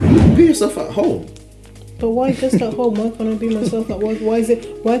yourself at home. But why just at home? Why can't I be myself at work? Why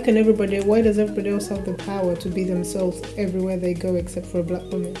does everybody else have the power to be themselves everywhere they go except for a black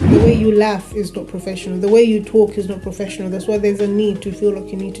woman? The way you laugh is not professional. The way you talk is not professional. That's why there's a need to feel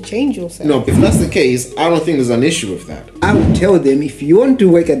like you need to change yourself. No, if that's the case, I don't think there's an issue with that. I would tell them, if you want to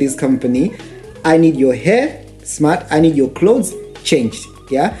work at this company, I need your hair smart, I need your clothes changed.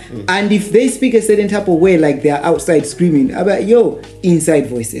 Yeah, and if they speak a certain type of way, like they're outside screaming, about inside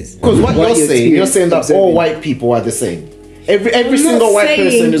voices. Because what you're saying that all white people are the same. Every single white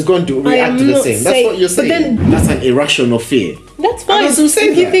person is going to react to the same. That's what you're saying. That's an irrational fear. That's fine.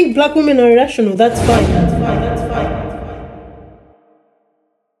 If you think black women are irrational, that's fine.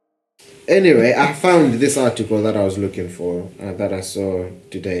 Anyway, I found this article that I was looking for, that I saw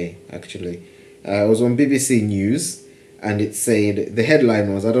today. Actually, it was on BBC News. And it said, the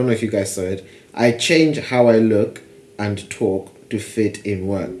headline was, I don't know if you guys saw it, I change how I look and talk to fit in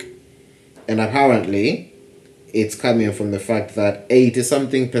work. And apparently, it's coming from the fact that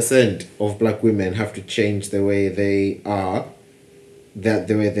 80-something% of black women have to change the way they are, the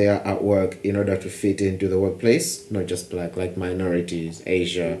way they are at work in order to fit into the workplace. Not just black, like minorities,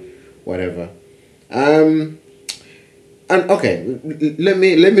 Asia, whatever. And okay, let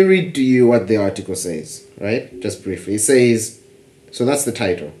me read to you what the article says, right? Just briefly. It says, so that's the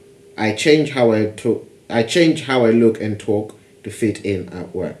title. I change how I look and talk to fit in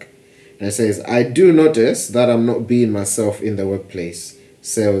at work. And it says, I do notice that I'm not being myself in the workplace,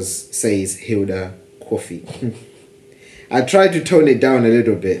 says Hilda Coffey. I try to tone it down a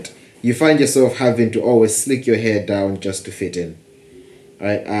little bit. You find yourself having to always slick your hair down just to fit in,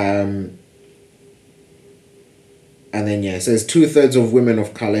 right? And then, it says 2/3 of women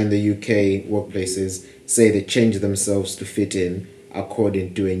of colour in the UK workplaces say they change themselves to fit in,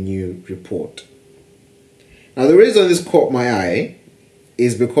 according to a new report. Now, the reason this caught my eye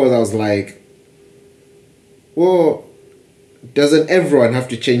is because I was like, well, doesn't everyone have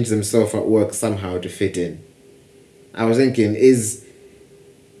to change themselves at work somehow to fit in? I was thinking,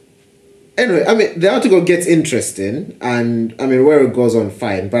 Anyway, I mean, the article gets interesting, and, I mean, where it goes on,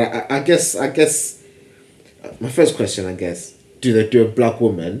 fine, but I guess... My first question, I guess, do a black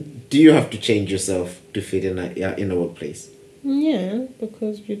woman, do you have to change yourself to fit in a workplace? Yeah,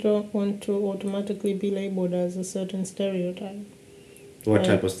 because you don't want to automatically be labelled as a certain stereotype. What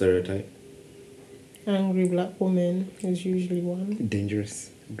type of stereotype? Angry black woman is usually one.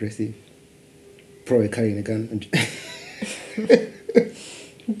 Dangerous, aggressive, probably carrying a gun.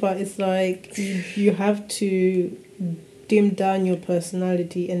 But it's like you have to dim down your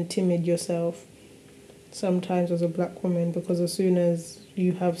personality and timid yourself sometimes as a black woman, because as soon as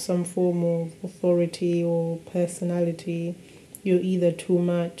you have some form of authority or personality, you're either too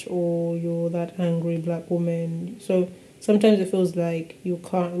much or you're that angry black woman. So sometimes it feels like you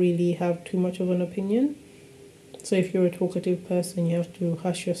can't really have too much of an opinion. So if you're a talkative person, you have to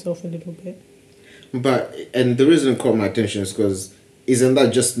hush yourself a little bit. And the reason it caught my attention is because isn't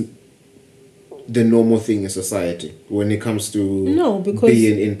that just the normal thing in society when it comes to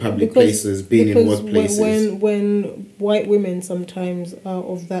being in public places, being in workplaces? When white women sometimes are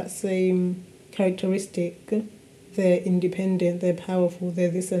of that same characteristic, they're independent, they're powerful,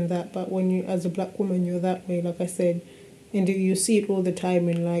 they're this and that. But when you, as a black woman, you're that way, like I said, and you see it all the time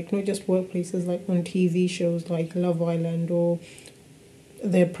in, like, not just workplaces, like on TV shows like Love Island or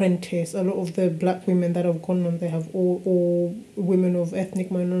The Apprentice. A lot of the black women that have gone on there have all women of ethnic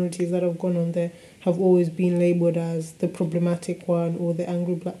minorities that have gone on there have always been labelled as the problematic one or the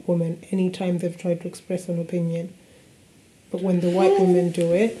angry black woman anytime they've tried to express an opinion. But when the white women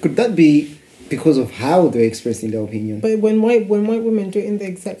do it... Could that be because of how they're expressing their opinion? But when white women do it in the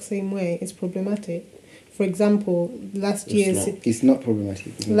exact same way, it's problematic. For example, it's not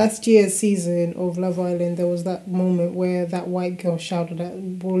problematic. Last year's season of Love Island, there was that moment where that white girl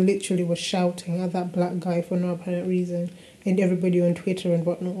literally was shouting at that black guy for no apparent reason, and everybody on Twitter and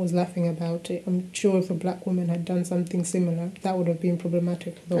whatnot was laughing about it. I'm sure if a black woman had done something similar, that would have been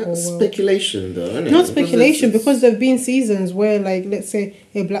problematic for the whole world. Speculation, though, isn't it? Not speculation, because there have been seasons where, like, let's say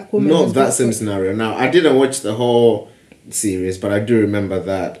a black woman... Not that same scenario. Now, I didn't watch the whole series, but I do remember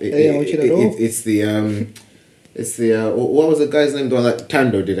that. It's the what was the guy's name? The one that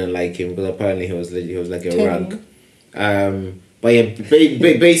Tando didn't like him because apparently he was like a rug. But yeah,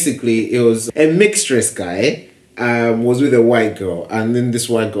 basically it was a mixtress guy. Was with a white girl, and then this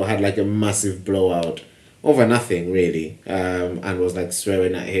white girl had like a massive blowout over nothing really, and was like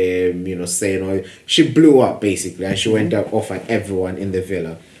swearing at him, saying, she blew up basically, and she went off at everyone in the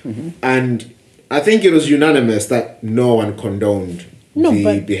villa, and I think it was unanimous that no one condoned No, the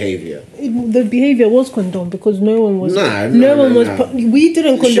but behavior. The behavior was condoned because no one was. Nah, We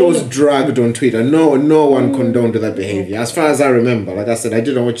didn't condone. She was it. dragged on Twitter. No one condoned that behavior. As far as I remember, like I said, I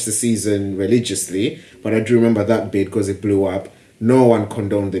didn't watch the season religiously, but I do remember that bit because it blew up. No one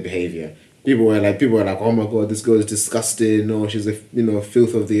condoned the behavior. People were like, oh my god, this girl is disgusting. Or she's a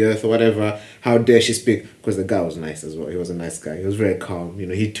filth of the earth or whatever. How dare she speak? Because the guy was nice as well. He was a nice guy. He was very calm.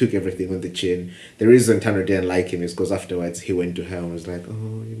 He took everything on the chin. The reason Tanner didn't like him is because afterwards he went to her and was like,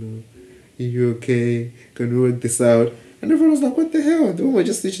 oh, are you okay? Can we work this out? And everyone was like, what the hell? The woman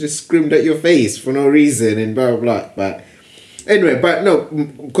just literally screamed at your face for no reason and blah, blah, blah. But anyway, no,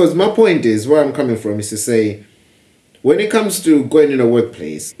 because my point is, where I'm coming from is to say, when it comes to going in a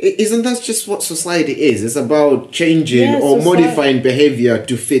workplace, isn't that just what society is? It's about changing or modifying behavior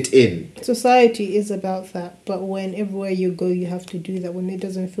to fit in. Society is about that, but when everywhere you go, you have to do that. When it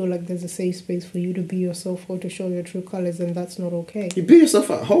doesn't feel like there's a safe space for you to be yourself or to show your true colors, then that's not okay. You be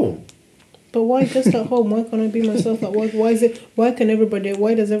yourself at home. But why just at home? Why can't I be myself at work? Why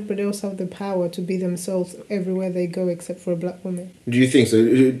does everybody else have the power to be themselves everywhere they go except for a black woman? Do you think so?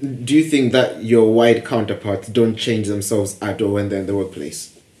 Do you think that your white counterparts don't change themselves at all when they're in the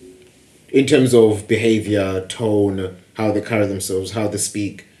workplace? In terms of behavior, tone, how they carry themselves, how they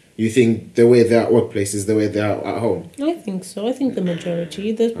speak? You think the way they're at workplace is the way they're at home? I think so. I think the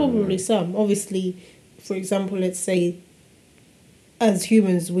majority. There's probably some. Obviously, for example, let's say as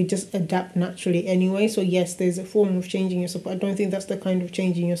humans, we just adapt naturally anyway. So yes, there's a form of changing yourself. I don't think that's the kind of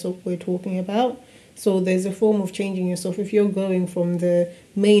changing yourself we're talking about. So there's a form of changing yourself. If you're going from the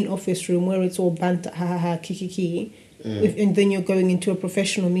main office room where it's all banter, ha ha ha, kiki, and then you're going into a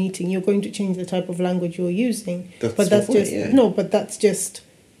professional meeting, you're going to change the type of language you're using. That's just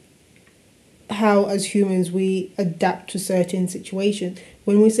how as humans we adapt to certain situations.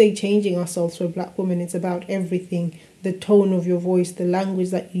 When we say changing ourselves for a black woman, it's about everything. The tone of your voice, the language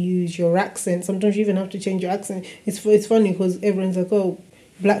that you use, your accent. Sometimes you even have to change your accent. It's funny because everyone's like, oh,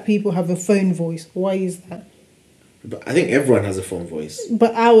 black people have a phone voice. Why is that? But I think everyone has a phone voice.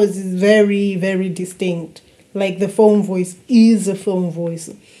 But ours is very, very distinct. Like the phone voice is a phone voice.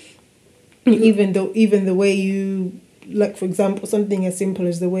 Even the way you, like for example, something as simple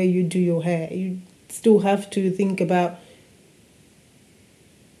as the way you do your hair, you still have to think about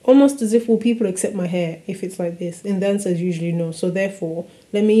almost as if, will people accept my hair if it's like this? And the answer is usually no. So therefore,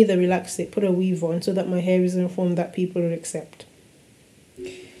 let me either relax it, put a weave on so that my hair is in a form that people will accept.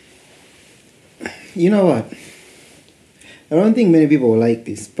 You know what? I don't think many people will like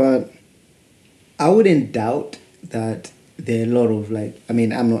this, but I wouldn't doubt that there are a lot of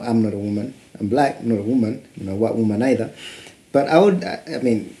I'm not a woman. I'm black, I'm not a woman. I'm not a white woman either. But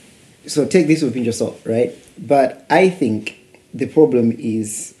so take this with a pinch of salt, right? But I think the problem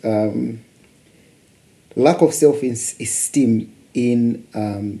is lack of self-esteem in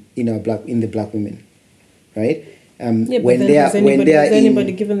the black women, right? Has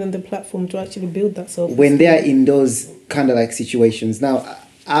anybody given them the platform to actually build that self-esteem? When they are in those kind of situations. Now,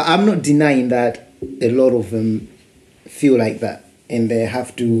 I'm not denying that a lot of them feel like that and they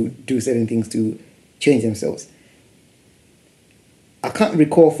have to do certain things to change themselves. I can't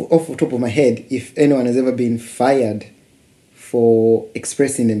recall off the top of my head if anyone has ever been fired for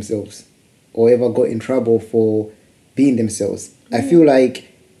expressing themselves or ever got in trouble for being themselves. I feel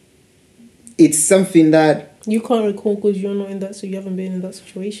like it's something that you can't recall because you're not in that, so you haven't been in that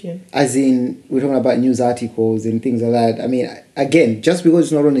situation. As in, we're talking about news articles and things like that. I mean, again, just because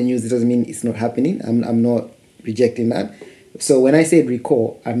it's not on the news, it doesn't mean it's not happening. I'm not rejecting that. So when I said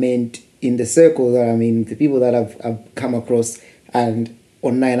recall, I meant in the circle that I'm in, the people that I've come across and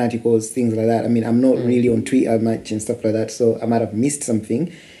online articles, things like that. I mean, I'm not really on Twitter much and stuff like that, so I might have missed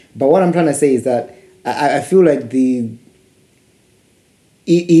something. But what I'm trying to say is that I feel like it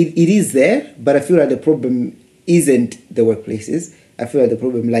is there, but I feel like the problem isn't the workplaces. I feel like the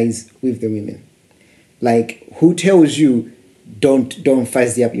problem lies with the women. Like, who tells you don't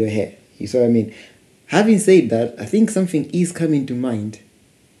fuzzy up your hair? You see what I mean? Having said that, I think something is coming to mind.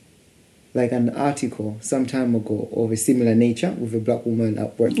 Like an article some time ago of a similar nature with a black woman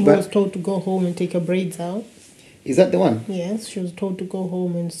at work. She was told to go home and take her braids out. Is that the one? Yes, she was told to go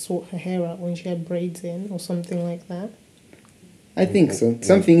home and sort her hair out when she had braids in or something like that. I think so.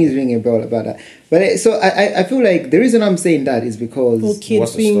 Something is ringing a bell about that. But I feel like the reason I'm saying that is because... Or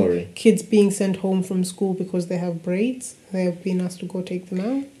kids being sent home from school because they have braids. They have been asked to go take them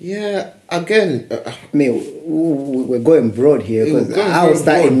out. Yeah, again... I mean, we're going broad here because I was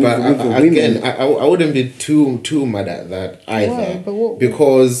starting with the women. Again, I wouldn't be too mad at that either. Why? But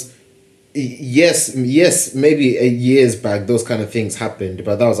because Yes, maybe years back those kind of things happened,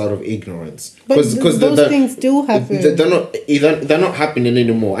 but that was out of ignorance. But those things still happen. They're not happening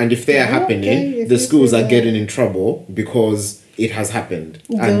anymore, and if they are happening, if the you schools say are that. getting in trouble because it has happened,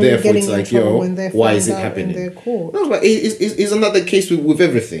 They're and therefore getting it's in like, trouble yo, when they're why is it found out in happening? their court. No, but isn't that the case with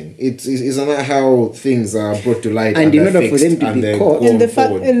everything? Isn't that how things are brought to light? And in they're order for them fixed to and be they're caught, going And the fact,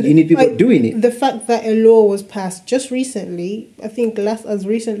 forward? and You need people doing it. The fact that a law was passed just recently, I think as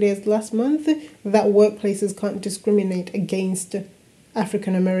recently as last month, that workplaces can't discriminate against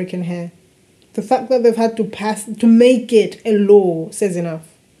African American hair. The fact that they've had to make it a law says enough.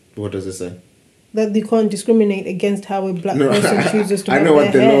 What does it say? That they can't discriminate against how a black No, person chooses to I have know their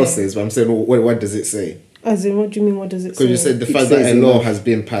what the hair. law says, but I'm saying, what does it say? As in, what do you mean? What does it say? Because you said the It fact that says a law enough. has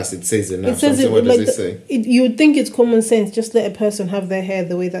been passed, it says enough. It says so it, what like does it say? you would think it's common sense. Just let a person have their hair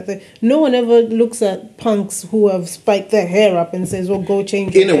the way that they. No one ever looks at punks who have spiked their hair up and says, "Well, go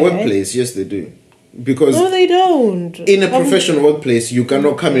change your In a hair." workplace, yes, they do. Because No, they don't. in a professional workplace, you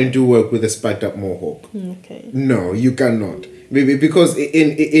cannot come and do work with a spiked up mohawk. Okay. No, you cannot. Because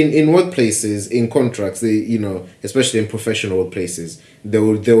in workplaces, in contracts, they, especially in professional workplaces, they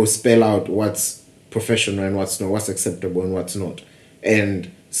will spell out what's professional and what's not, what's acceptable and what's not. And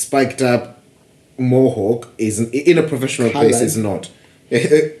spiked up mohawk is in a professional place is not.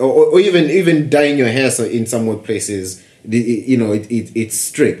 or even dyeing your hair, so in some workplaces, it's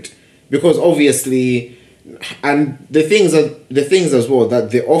strict. Because obviously, and the things as well,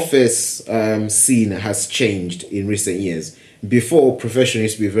 that the office scene has changed in recent years. Before, profession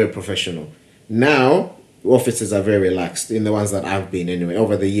used to be very professional. Now, offices are very relaxed. In the ones that I've been anyway,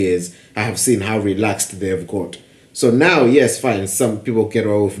 over the years, I have seen how relaxed they've got. So now, yes, fine, some people get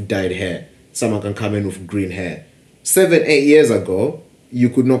away with dyed hair. Someone can come in with green hair. 7-8 years ago, you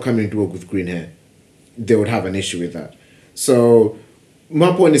could not come in to work with green hair. They would have an issue with that. So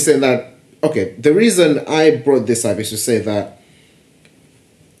my point is saying that, okay, the reason I brought this up is to say that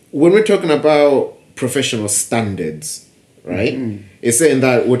when we're talking about professional standards, right? Mm-hmm. It's saying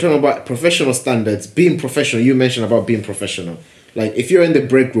that we're talking about professional standards, being professional. You mentioned about being professional. Like, if you're in the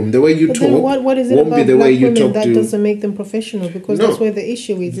break room, the way you But talk then what is it won't about be the black way you women talk that to... doesn't make them professional? Because No. that's where the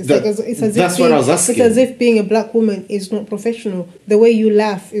issue is. It's That- like it's as that's if what being, I was asking. It's as if being a black woman is not professional. The way you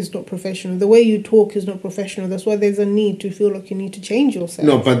laugh is not professional. The way you talk is not professional. That's why there's a need to feel like you need to change yourself.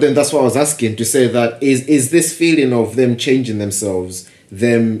 No, but then that's what I was asking, to say that is this feeling of them changing themselves,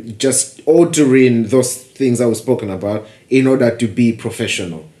 them just altering those things I was spoken about in order to be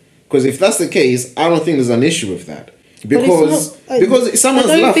professional? Because if that's the case, I don't think there's an issue with that. Because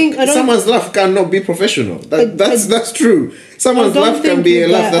someone's laugh cannot be professional. That's true. Someone's I don't laugh can think be a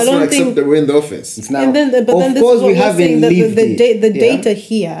that- laugh that's I don't not think- acceptable in the office. It's now, And then, but then of this course, is what we we're haven't saying, that lived it. the Yeah. data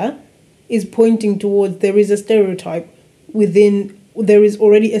here is pointing towards there is a stereotype there is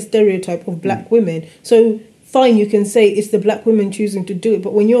already a stereotype of black women. So fine, you can say it's the black women choosing to do it,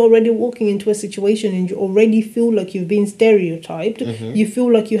 but when you're already walking into a situation and you already feel like you've been stereotyped, you feel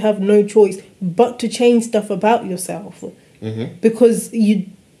like you have no choice but to change stuff about yourself because you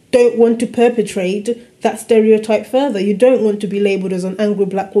don't want to perpetrate that stereotype further. You don't want to be labelled as an angry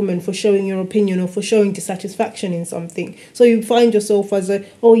black woman for showing your opinion or for showing dissatisfaction in something. So you find yourself as a,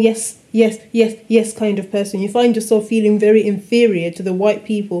 oh yes, yes, yes, yes kind of person. You find yourself feeling very inferior to the white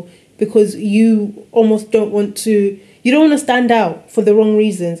people because you almost don't want to stand out for the wrong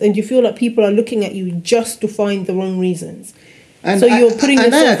reasons, and you feel like people are looking at you just to find the wrong reasons. And So you're putting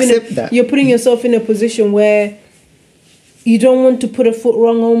that. you're putting yourself in a position where you don't want to put a foot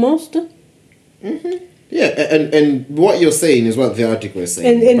wrong almost. Yeah, and what you're saying is what the article is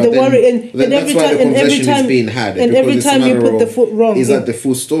saying. And But the then- worry, and then every that's why time, the and every conversation time, is being had. and because every it's a time you matter put the of, foot wrong, is that the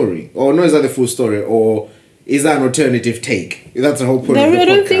full story, or no? Is that the full story, or is that an alternative take? That's the whole point of the I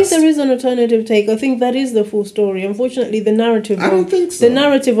don't think podcast. there is an alternative take. I think that is the full story. Unfortunately, the narrative. I don't think so. The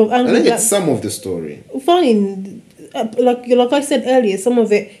narrative of I angry think black. it's some of the story. Fine. Like I said earlier, some of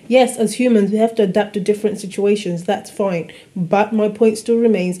it, yes, as humans, we have to adapt to different situations. That's fine. But my point still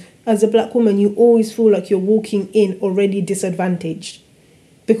remains: as a black woman, you always feel like you're walking in already disadvantaged,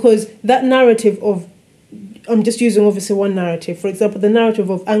 because that narrative of, I'm just using obviously one narrative. For example, the narrative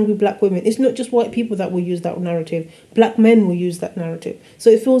of angry black women. It's not just white people that will use that narrative. Black men will use that narrative. So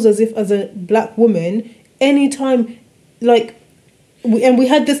it feels as if, as a black woman, anytime, like. We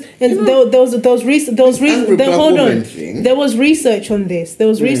had this, and there was research. There was research on this. There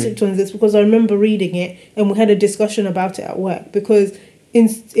was research on this because I remember reading it, and we had a discussion about it at work. Because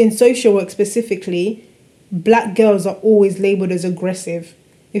in social work specifically, black girls are always labelled as aggressive.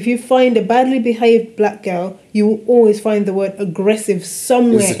 If you find a badly behaved black girl, you will always find the word aggressive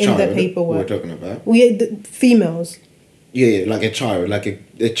somewhere It's a in the child paperwork. we're talking about. Females. Yeah, like a child, like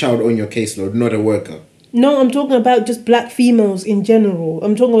a child on your caseload, not a worker. No, I'm talking about just black females in general.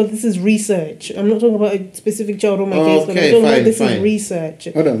 I'm talking about this is research. I'm not talking about a specific child on my case. I'm talking about this is research.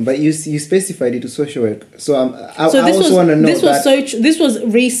 Hold on, but you specified it to social work. So I So this also want to know this was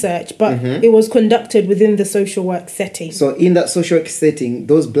research, but it was conducted within the social work setting. So in that social work setting,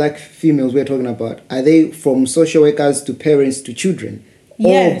 those black females we're talking about, are they from social workers to parents to children?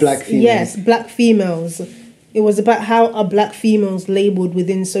 Yes, All black females? Yes, black females. It was about how are black females labelled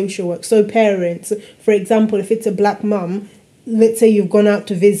within social work. So parents, for example, if it's a black mum, let's say you've gone out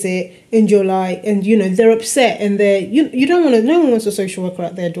to visit and you're like, and you know, they're upset and you don't want to, no one wants a social worker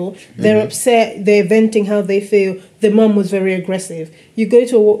at their door. They're upset, they're venting how they feel. The mum was very aggressive. You go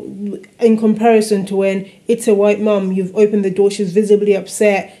to, in comparison to when it's a white mum, you've opened the door, she's visibly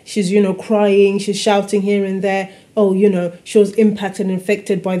upset, she's, you know, crying, she's shouting here and there. Oh, you know, she was impacted and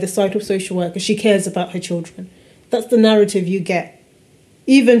affected by the sight of social work because she cares about her children. That's the narrative you get.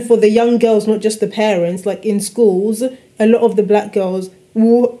 Even for the young girls, not just the parents, like in schools, a lot of the black girls,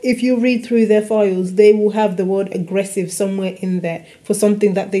 if you read through their files, they will have the word aggressive somewhere in there for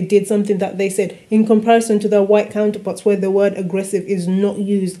something that they did, something that they said, in comparison to their white counterparts where the word aggressive is not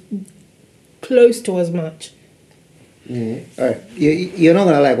used close to as much. All right, you're not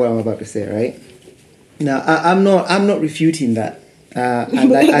going to like what I'm about to say, right? Now, I'm not refuting that.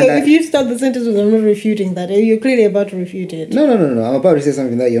 If you start the sentence with "I'm not refuting that," you're clearly about to refute it. No. I'm about to say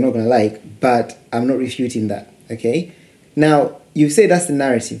something that you're not going to like, but I'm not refuting that. Okay. Now, you say that's the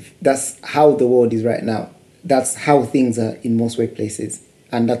narrative. That's how the world is right now. That's how things are in most workplaces,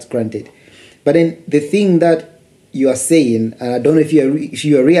 and that's granted. But then the thing that you are saying, and I don't know if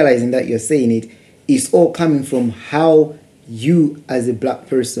you are realizing that you're saying it, is all coming from how you as a black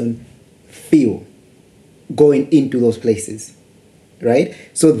person feel going into those places, right?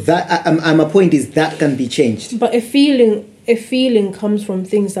 So that my point is that can be changed. But a feeling comes from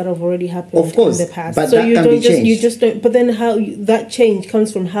things that have already happened of course, in the past. But so that you can don't be just changed. you just don't. But then how that change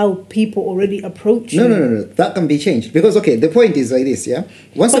comes from how people already approach you. No. That can be changed because the point is like this, yeah.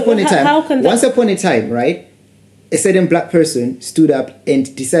 Once upon a time, right? A certain black person stood up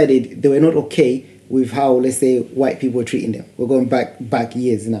and decided they were not okay with how, let's say, white people were treating them. We're going back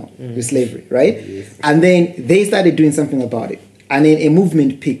years now with slavery, right? Yes. And then they started doing something about it. And then a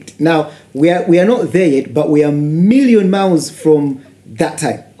movement picked. Now, we are not there yet, but we are a million miles from that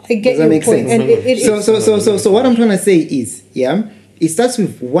time. I get Does that your make point. sense? So what I'm trying to say is, it starts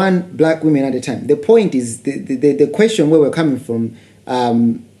with one black woman at a time. The point is, the question where we're coming from,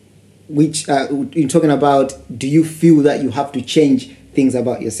 which you're talking about, do you feel that you have to change things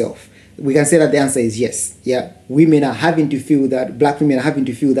about yourself? We can say that the answer is yes. Yeah, women are having to feel that, black women are having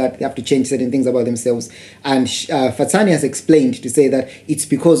to feel that they have to change certain things about themselves. And Fatani has explained to say that it's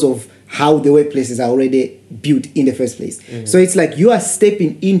because of how the workplaces are already built in the first place. So it's like you are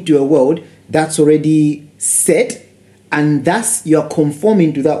stepping into a world that's already set, and thus you are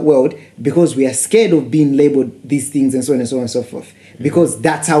conforming to that world because we are scared of being labeled these things and so on and so on and so forth. Because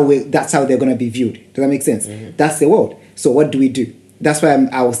that's how they're going to be viewed. Does that make sense? That's the world. So what do we do? That's why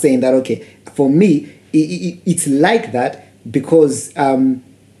I was saying that, for me, it's like that because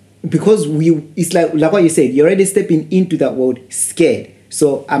it's like what you said, you're already stepping into that world scared.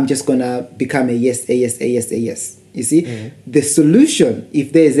 So I'm just going to become a yes. You see? The solution,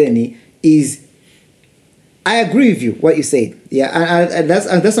 if there's any, is, I agree with you, what you said. Yeah, and that's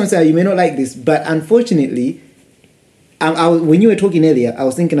what I'm saying. You may not like this, but unfortunately, when you were talking earlier, I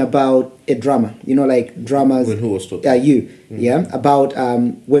was thinking about a drama. You know, like dramas. When who was talking? You. About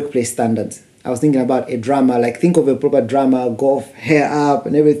workplace standards. I was thinking about a drama. Like, think of a proper drama, golf, hair up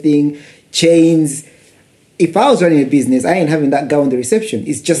and everything, chains. If I was running a business, I ain't having that guy on the reception.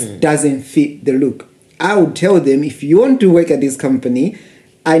 It just doesn't fit the look. I would tell them, if you want to work at this company,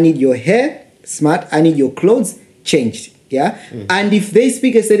 I need your hair smart. I need your clothes changed. Yeah. And if they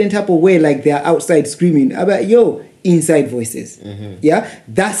speak a certain type of way, like they're outside screaming about inside voices. Yeah,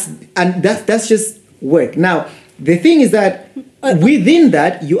 that's just work. Now the thing is that within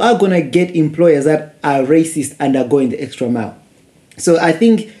that you are gonna get employers that are racist and are going the extra mile. So I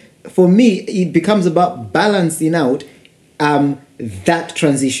think for me it becomes about balancing out that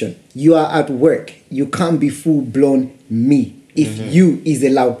transition. You are at work, you can't be full blown me if you is a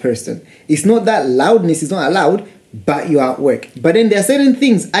loud person. It's not that loudness is not allowed, but you are at work. But then there are certain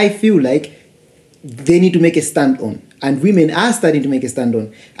things I feel like they need to make a stand on, and women are starting to make a stand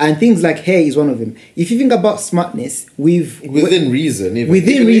on, and things like hair is one of them. If you think about smartness, within reason,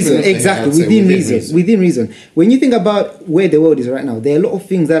 When you think about where the world is right now, there are a lot of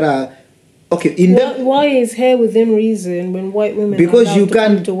things that are okay, in the Why is hair within reason when white women Because are allowed you to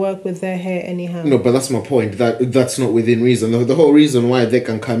come can't- to work with their hair anyhow? No, but that's my point. That's not within reason. The whole reason why they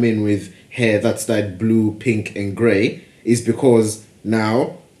can come in with hair that's dyed blue, pink, and grey is because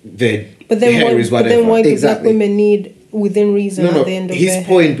now their But then hair why? is But whatever. then why do black Exactly. women need within reason No, at the end of his their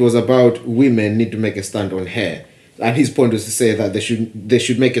point hair? was about women need to make a stand on hair, and his point was to say that they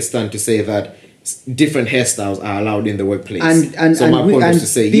should make a stand to say that different hairstyles are allowed in the workplace. And- so and my we- point was and to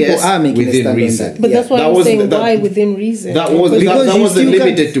say people yes are making a within stand on reason. that. But Yeah. that's why That I'm wasn't- saying that- why within reason. That was Because that you wasn't still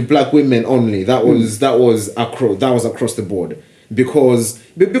limited can't- to black women only. That was across the board because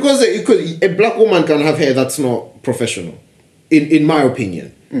a black woman can have hair that's not professional, in my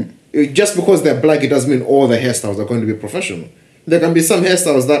opinion. Just because they're black, it doesn't mean all the hairstyles are going to be professional. There can be some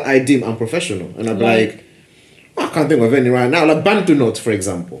hairstyles that I deem unprofessional, and I'm like, I can't think of any right now. Like Bantu knots, for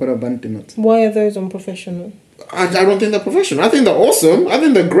example. What about Bantu knots? Why are those unprofessional? I don't think they're professional. I think they're awesome. I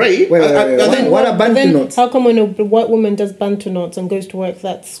think they're great. Wait, I think what are Bantu then knots? how come when a white woman does bantu knots and goes to work,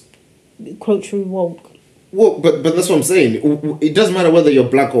 that's culturally woke? Well, but that's what I'm saying. It doesn't matter whether you're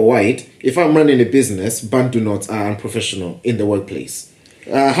black or white. If I'm running a business, Bantu knots are unprofessional in the workplace.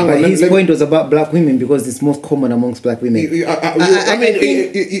 Hang But on, his point was about black women because it's most common amongst black women. I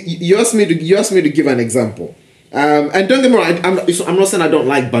mean, you asked me to give an example. And don't get me wrong, I'm not saying I don't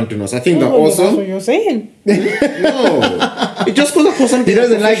like Bantu knots. I think they're Oh, That's awesome. what you're saying. No, it just because I call something He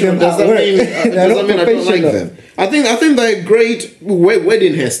doesn't like them doesn't at work. mean They're not I don't like professional. them. I think they're a great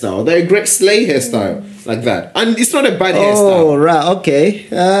wedding hairstyle. They're a great sleigh hairstyle like that, and it's not a bad hairstyle. Oh, right, okay.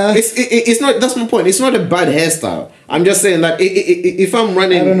 It's not. That's my point. It's not a bad hairstyle. I'm just saying that if I'm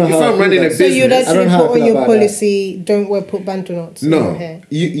running, I don't know if how I I'm feel running a that. So you'd business, I don't actually know how I put on feel your about policy, don't put bantu knots in your no. hair.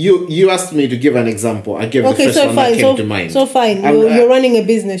 You asked me to give an example. I gave the Okay, first so one that fine. came to mind. So fine. You're running a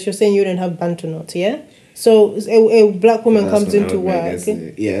business. You're saying you don't have bantu knots, yeah? So a black woman That's comes what I into would make work.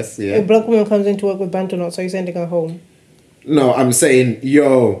 this- Yes, A yeah. black woman comes into work with bantu knots. So you're sending her home. No, I'm saying,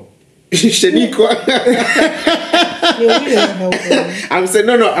 yo, Shaniqua. You're really not helping. I'm saying,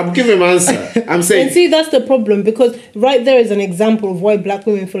 no, I'm giving my answer. I'm saying, And see, that's the problem because right there is an example of why black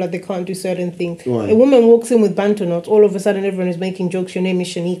women feel like they can't do certain things. Why? A woman walks in with bantu knots, all of a sudden everyone is making jokes. Your name is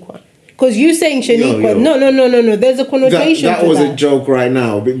Shaniqua. Because you saying Shaniqua, Yo. no. There's a connotation that to was that. a joke right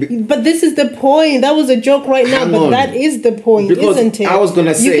now. But this is the point. That was a joke right now, Hang but on. that is the point, Because isn't it? I was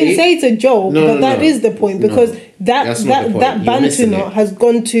gonna you say- can say it's a joke, No, but no, that no. is the point No. because That's not the point. that You're bantu missing knot it. has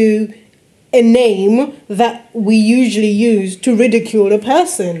gone to a name that we usually use to ridicule a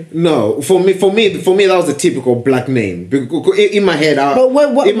person. No, for me, that was a typical black name. Because in my head, But what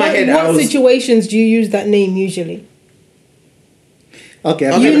I was, situations do you use that name usually? Okay,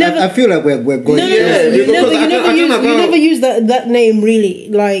 You I feel like we're going. No. Yeah, You because I never don't use know. you never use that name really.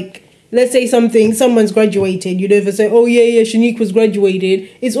 Like, let's say someone's graduated. You never say, "Oh yeah, Shanique was graduated."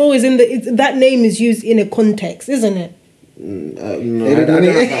 It's always that name is used in a context, isn't it? No, You're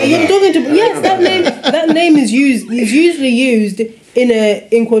talking to yes, that name is usually used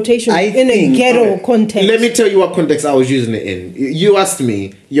in quotation in a think- ghetto context. Let me tell you what context I was using it in. You asked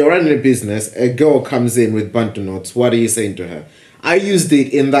me, you're running a business, a girl comes in with bantu knots, what are you saying to her? I used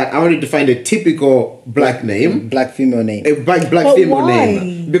it in that I wanted to find a typical black name, Black female name. a black But female why?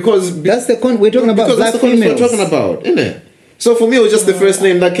 name. Because That's the we're talking about because black that's the context females. we're talking about, isn't it? So for me, it was just the first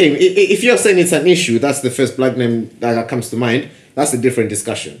name that came. If you're saying it's an issue, that's the first black name that comes to mind. That's a different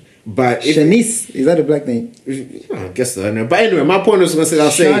discussion. But if, Shanice, is that a black name? I guess so. I don't know. But anyway, my point was going to say,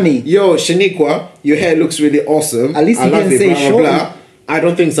 I'll say, Shani. yo, Shaniqua, your hair looks really awesome. At least I you love can it, say blah, blah, Shorty. blah. I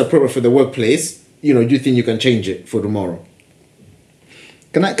don't think it's appropriate for the workplace. You know, do you think you can change it for tomorrow?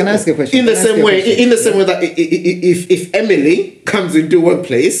 Can I ask a question? In the Can I ask same you a way, question? in the same way that if Emily comes into a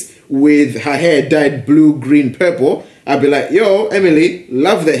workplace with her hair dyed blue, green, purple, I'd be like, yo, Emily,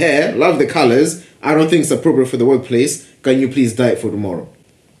 love the hair, love the colors. I don't think it's appropriate for the workplace. Can you please dye it for tomorrow?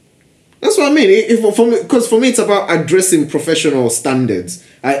 That's what I mean. Because for me, it's about addressing professional standards.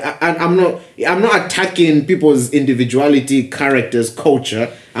 I'm not attacking people's individuality, characters,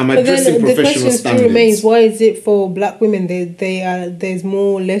 culture. I'm But addressing then the professional question still standards. remains: why is it for black women there's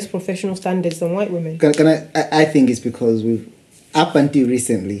more or less professional standards than white women? I think it's because up until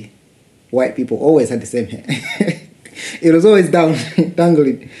recently, white people always had the same hair. It was always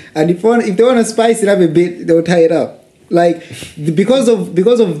dangling, and if they want to spice it up a bit, they'll tie it up. Like because of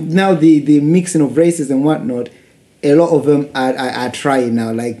now the mixing of races and whatnot, a lot of them are trying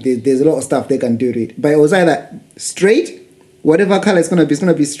now. Like there's a lot of stuff they can do to it. But it was either straight, whatever color it's gonna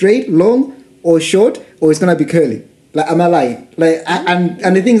be straight, long, or short, or it's gonna be curly. Like, am I lying? Like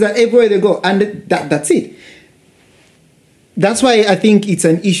and the things that everywhere they go, and that's it. That's why I think it's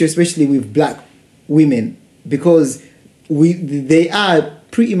an issue, especially with black women, because they are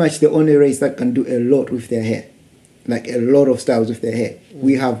pretty much the only race that can do a lot with their hair. Like a lot of styles with their hair.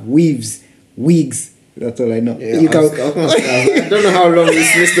 We have weaves, wigs. That's all I know. Yeah, I don't know how long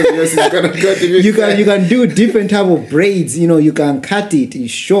this list of yours is gonna go to be. You can do different type of braids. You can cut it.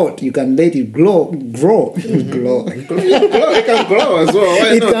 It's short. You can let it grow. Glow. It can glow as well.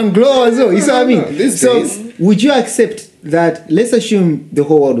 Why It not? can glow as well. You see what I mean? These So days. would you accept that? Let's assume the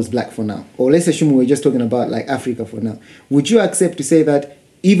whole world was black for now, or let's assume we're just talking about like Africa for now. Would you accept to say that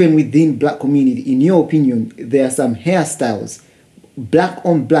even within black community, in your opinion, there are some hairstyles, black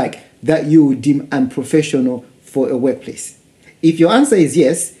on black, that you would deem unprofessional for a workplace? If your answer is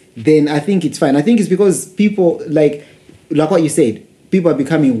yes, then I think it's fine. I think it's because people, like what you said, people are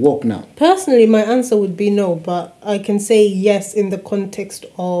becoming woke now. Personally, my answer would be no, but I can say yes in the context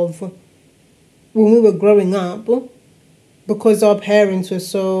of when we were growing up, because our parents were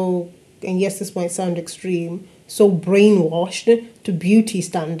so, and yes, this might sound extreme, so brainwashed to beauty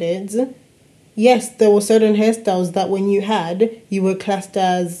standards. Yes, there were certain hairstyles that when you had, you were classed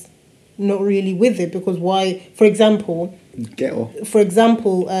as not really with it, because why? For example,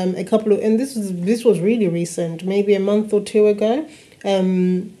 a couple of, and this was really recent, maybe a month or two ago. I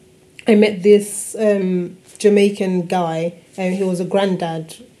met this Jamaican guy, and he was a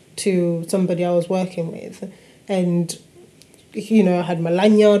granddad to somebody I was working with, and I had my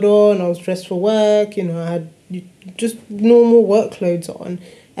lanyard on, I was dressed for work, I had just normal work clothes on,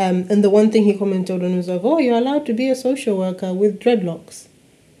 and the one thing he commented on was like, "Oh, you're allowed to be a social worker with dreadlocks."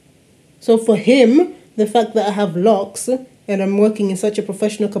 So for him, the fact that I have locks and I'm working in such a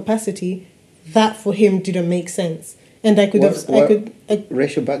professional capacity, that for him didn't make sense. And I could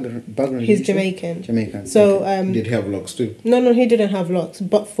racial background. He's Jamaican. Jamaican. So did he have locks too? No, he didn't have locks.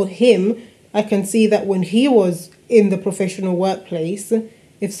 But for him, I can see that when he was in the professional workplace,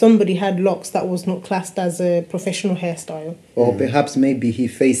 if somebody had locks, that was not classed as a professional hairstyle. Or perhaps maybe he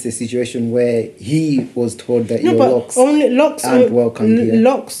faced a situation where he was told that No, your but locks only locks aren't welcome here.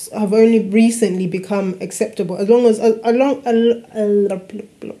 Locks have only recently become acceptable, as long as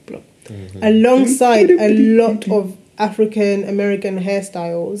alongside a lot of African American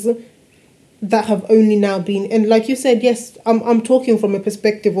hairstyles that have only now been, and like you said, yes, I'm talking from a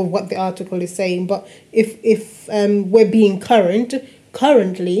perspective of what the article is saying, but if we're being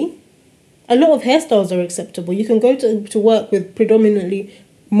currently, a lot of hairstyles are acceptable. You can go to work with predominantly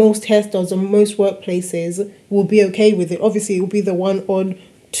most hairstyles, and most workplaces will be okay with it. Obviously, it will be the one on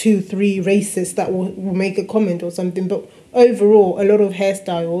 2-3 racists that will make a comment or something, but overall, a lot of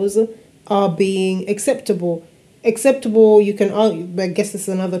hairstyles are being acceptable. You can argue, but I guess this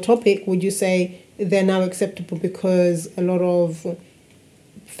is another topic. Would you say they're now acceptable because a lot of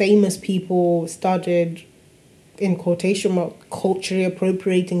famous people started, in quotation mark, culturally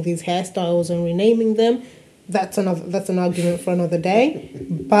appropriating these hairstyles and renaming them? That's an argument for another day.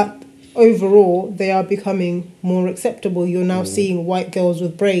 But overall, they are becoming more acceptable. You're now seeing white girls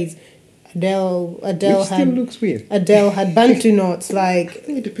with braids. Adele Which still looks weird. Adele had bantu knots. Like, I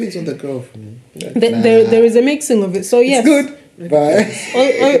think it depends on the girl for me. Yeah. there is a mixing of it. So yes, it's good. But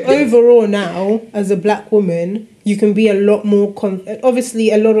overall now, as a black woman, you can be a lot more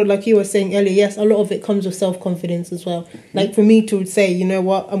obviously a lot of, like you were saying earlier, yes, a lot of it comes with self-confidence as well. Like for me to say, you know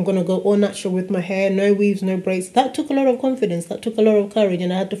what, I'm gonna go all natural with my hair, no weaves, no braids, that took a lot of confidence, that took a lot of courage,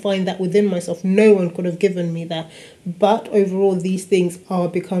 and I had to find that within myself. No one could have given me that. But overall, these things are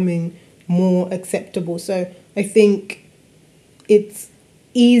becoming more acceptable. So I think it's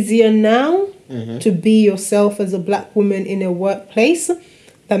easier now to be yourself as a black woman in a workplace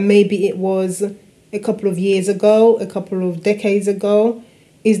than maybe it was a couple of years ago, a couple of decades ago.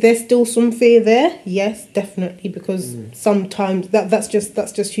 Is there still some fear there? Yes, definitely, because sometimes that's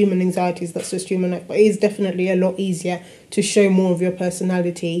just human anxieties, that's just human, but it is definitely a lot easier to show more of your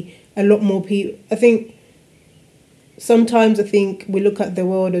personality. A lot more people, sometimes I think we look at the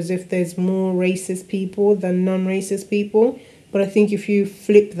world as if there's more racist people than non-racist people. But I think if you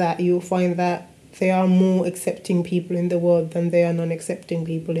flip that, you'll find that there are more accepting people in the world than there are non-accepting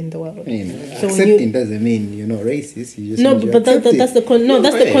people in the world. I mean, So accepting doesn't mean you're not racist. You just no, mean but that's the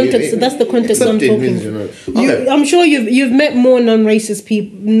context. That's the context I'm Accepting talking. means, okay. I'm sure you've met more non-racist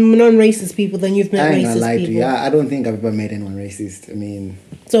people than you've met I ain't gonna racist lie to people. you. I don't think I've ever met anyone racist. I mean,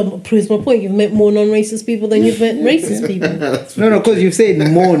 So proves my point. You've met more non-racist people than you've met racist people. no, because you've said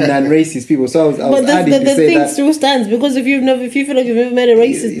more than racist people. So I was But adding the to say thing that. still stands, because if you feel like you've never met a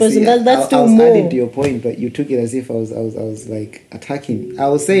racist You person, see, that's I still was more. adding to your point, but you took it as if I was like attacking. I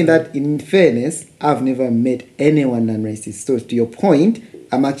was saying that in fairness, I've never met anyone non-racist. So to your point,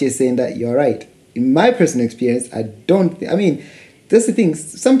 I'm actually saying that you're right. In my personal experience, I don't. I mean, that's the thing.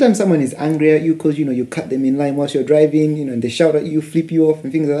 Sometimes someone is angry at you because, you cut them in line whilst you're driving, and they shout at you, flip you off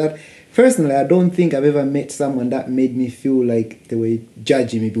and things like that. Personally, I don't think I've ever met someone that made me feel like they were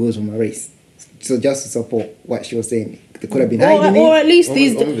judging me because of my race. So just to support what she was saying, they could have been hiding or at least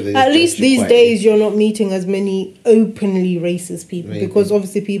quietly. days you're not meeting as many openly racist people, because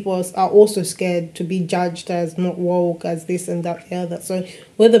obviously people are also scared to be judged as not woke, as this and that, the other. So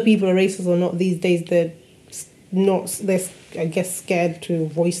whether people are racist or not these days, they're I guess scared to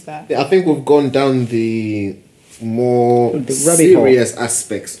voice that. I think we've gone down the more The rabbit serious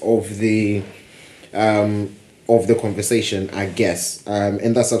aspects of the conversation, I guess,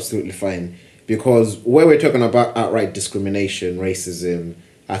 and that's absolutely fine, because where we're talking about outright discrimination, racism,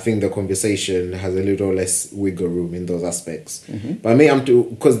 I think the conversation has a little less wiggle room in those aspects. But me,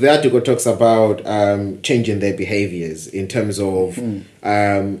 because the article talks about changing their behaviors in terms of,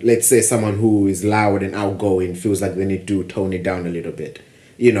 let's say someone who is loud and outgoing feels like they need to tone it down a little bit.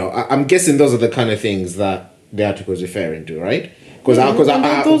 I'm guessing those are the kind of things that the article is referring to, right? Those are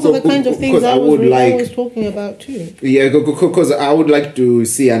the kinds of things I was talking about too. Yeah, because I would like to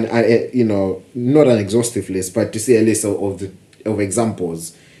see not an exhaustive list, but to see a list of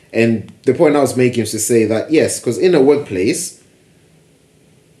examples. And the point I was making is to say that yes, because in a workplace,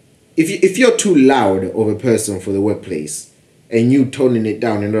 if you're too loud of a person for the workplace, and you toning it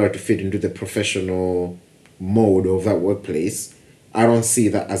down in order to fit into the professional mode of that workplace, I don't see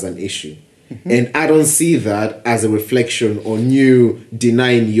that as an issue. And I don't see that as a reflection on you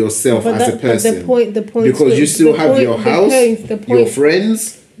denying yourself as a person. The point because you still have your house, your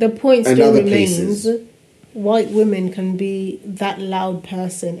friends. The point still remains. Places. White women can be that loud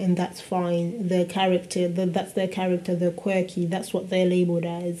person, and that's fine. Their character, that's their character. They're quirky. That's what they're labeled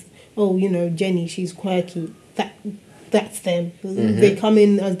as. Oh, Jenny, she's quirky. That's them. They come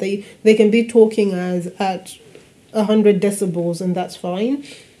in as they can be talking as at 100 decibels, and that's fine.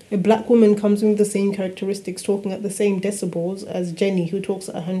 A black woman comes in with the same characteristics, talking at the same decibels as Jenny, who talks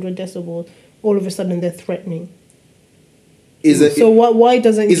at 100 decibels. All of a sudden, they're threatening. Why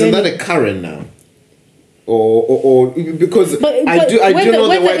doesn't isn't Jenny... that a Karen now? Or because I do know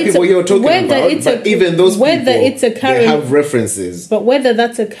the white people you're talking about, but even those people, it's a Karen, they have references. But whether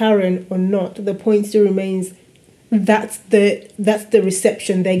that's a Karen or not, the point still remains that's the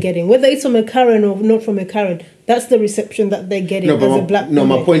reception they're getting. Whether it's from a Karen or not from a Karen, that's the reception that they're getting as a black woman. No,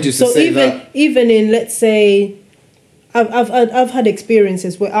 my point is to say that even in, let's say, I've had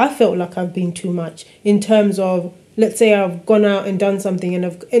experiences where I felt like I've been too much in terms of, let's say I've gone out and done something,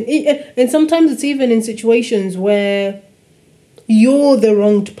 and sometimes it's even in situations where you're the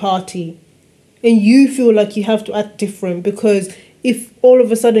wronged party and you feel like you have to act different, because if all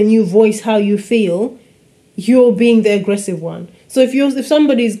of a sudden you voice how you feel, you're being the aggressive one. So if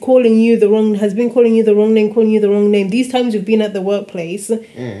somebody's has been calling you the wrong name, these times you've been at the workplace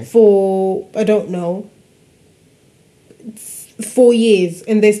for, I don't know, 4 years,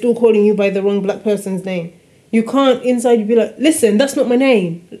 and they're still calling you by the wrong black person's name. You can't inside be like, listen, that's not my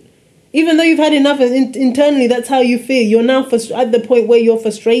name. Even though you've had enough, and internally that's how you feel. You're now at the point where you're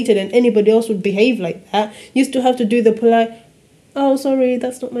frustrated, and anybody else would behave like that. You still have to do the polite, oh, sorry,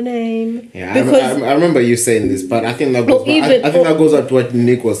 that's not my name. Yeah, I remember you saying this, but I think that goes up to what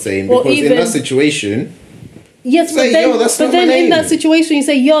Nick was saying, because in that situation, yes, but then in that situation you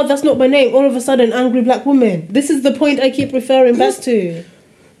say, yo, that's not my name. All of a sudden, angry black woman. This is the point I keep referring back to.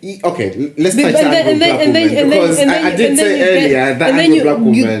 Okay, let's touch angry black woman, because I did say earlier that angry black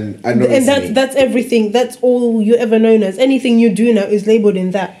woman annoys me. That's everything. That's all you're ever known as. Anything you do now is labelled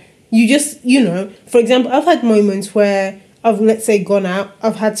in that. You just, for example, I've had moments where I've, let's say, gone out,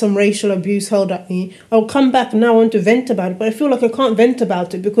 I've had some racial abuse hurled at me, I'll come back and now I want to vent about it, but I feel like I can't vent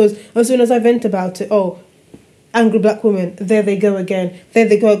about it, because as soon as I vent about it, angry black woman, there they go again,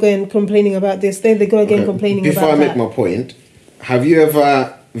 complaining about this, there they go again, complaining about that. Before I make my point, have you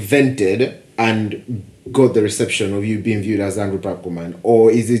ever vented and got the reception of you being viewed as angry black woman, or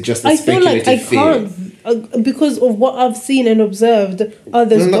is it just a speculative fear? I feel like I can't, because of what I've seen and observed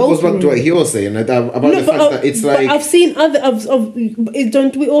others that goes back to what he was saying about the fact that it's like, I've seen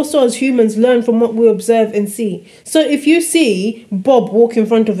don't we also as humans learn from what we observe and see? So if you see Bob walk in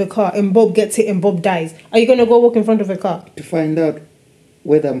front of a car and Bob gets hit and Bob dies, are you gonna go walk in front of a car to find out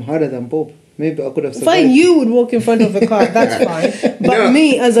whether I'm harder than Bob? Maybe I could have survived. Fine, you would walk in front of a car, that's fine. But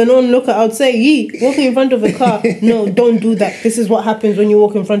me, as an onlooker, I would say, walking in front of a car, no, don't do that. This is what happens when you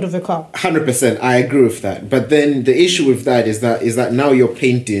walk in front of a car. 100%, I agree with that. But then the issue with that is that now you're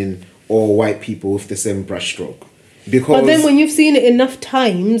painting all white people with the same brushstroke. Because, but then when you've seen it enough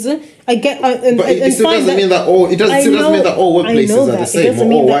times, I get... it still doesn't mean that all workplaces are the same,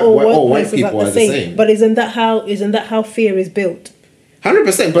 or all white people are the same. But isn't that how fear is built?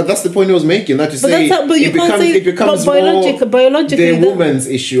 100%, but that's the point I was making. That to But say, that's how, but you can't say, it becomes but biologically, the woman's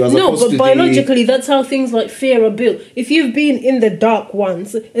issue as no, opposed but to biologically, that's how things like fear are built. If you've been in the dark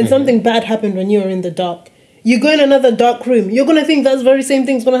once and something bad happened when you were in the dark, you go in another dark room, you're gonna think that's very same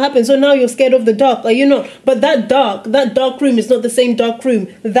thing's gonna happen. So now you're scared of the dark, are you not? But that dark room is not the same dark room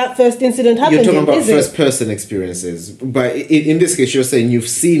that first incident happened. You're talking about is it? first person experiences, but in this case, you're saying you've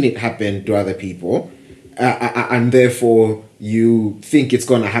seen it happen to other people, and therefore you think it's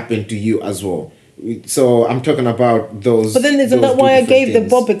gonna happen to you as well. So I'm talking about those. But then isn't those that two why I different gave the things.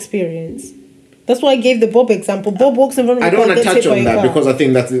 Bob experience? That's why I gave the Bob example. Bob walks in front of I a don't car, want to gets touch hit by on a that car. because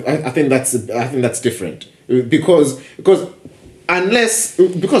I think that's different because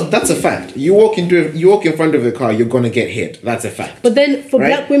that's a fact. You walk in front of a car, you're gonna get hit. That's a fact. But then for right?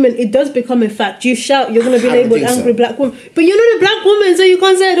 black women, it does become a fact. You shout, you're going to be I don't labelled think so. angry black woman. But you're not a black woman, so you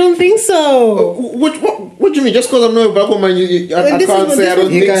can't say I don't think so. What do you mean? Just because I'm not a black woman, I this can't is- say I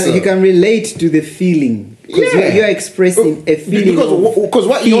don't You think can so. you can relate to the feeling because Yeah. you're expressing a feeling because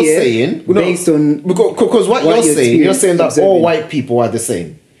what you're fear saying based on because what what you're saying, you're saying that observing. all white people are the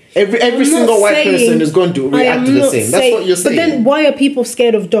same. Every I'm single not white saying- person is going to I react am to the not same. That's what you're saying. But then why are people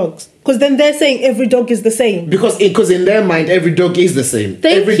scared of dogs? Because then they're saying every dog is the same. Because in their mind, every dog is the same.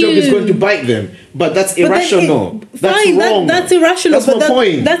 Thank every dog is you. going to bite them. But that's But then irrational. That's fine, wrong. that's irrational. That's but my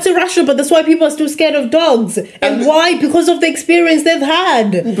point. That's irrational, but that's why people are still scared of dogs. And why? Because of the experience they've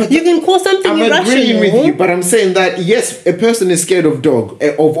had. You can call something I'm irrational. agreeing with you, but I'm saying that yes, a person is scared of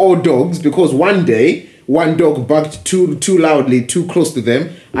all dogs because one day one dog barked too loudly, too close to them,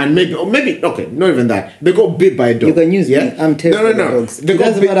 and maybe okay, not even that. They got bit by a dog. You can use me. I'm terrified No. of dogs. They It got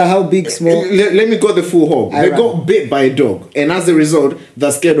doesn't bit- matter how big, small. Let me go the full hog. I They ran. got bit by a dog, and as a result,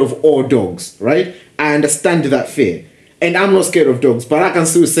 they're scared of all dogs. Right? I understand that fear, and I'm not scared of dogs, but I can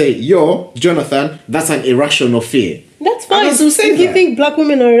still say, yo, Jonathan, that's an irrational fear. That's I fine. can still say If you that. think black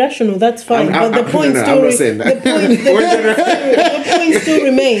women are irrational, that's fine. But the point no, still I'm not saying that. the point still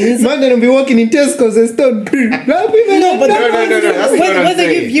remains. Man, gonna be walking in Tesco's and stone. Black women No, but are the No, point no, still- that's not what I'm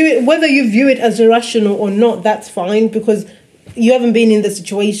whether you saying. whether you view it as irrational or not, that's fine because you haven't been in the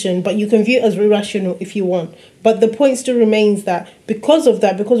situation, but you can view it as irrational if you want. But the point still remains that because of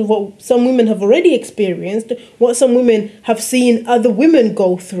what some women have already experienced, what some women have seen other women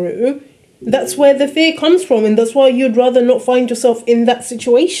go through, that's where the fear comes from, and that's why you'd rather not find yourself in that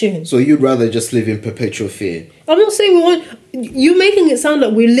situation. So you'd rather just live in perpetual fear. I'm not saying we want. You're making it sound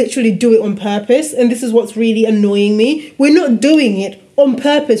like we literally do it on purpose, and this is what's really annoying me. We're not doing it on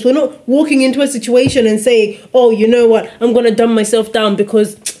purpose. We're not walking into a situation and saying, "Oh, you know what? I'm gonna dumb myself down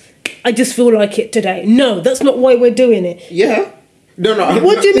because I just feel like it today." No, that's not why we're doing it. Yeah. No.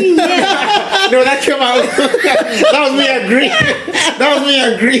 What do you mean? Yeah. No, that came out. That was me agreeing. That was me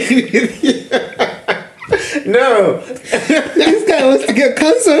agreeing with you. No. This guy wants to get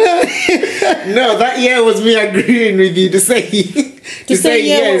cancelled. No, that was me agreeing with you to say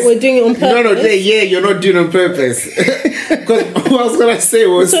what we're doing it on No, purpose. you're not doing it on purpose. Because what I was gonna say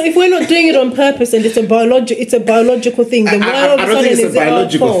was So if we're not doing it on purpose and it's a biological thing, then why all of I a don't sudden think it's is a it our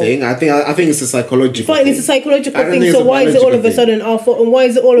biological fault? thing. I think it's a psychological Fine, thing. it's a psychological I don't thing. think So it's a why is it all of a biological sudden our fault? And why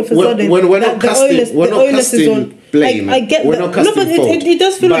is it all of a sudden We're that not the casting, onus, we're the not onus is casting on? blame. I get We're that. not No, casting but fault. it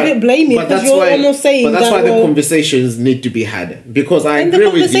does feel a bit blamey But because that's you're why, almost saying but that's that. why the well, conversations need to be had because I and the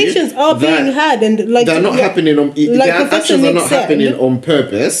agree with you. conversations are being that had, and like they're not happening on. Their Professor actions are Nick not said, happening on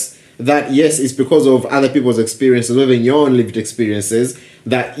purpose. That yes, it's because of other people's experiences, even your own lived experiences,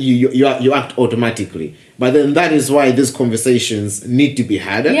 that you act automatically. But then that is why these conversations need to be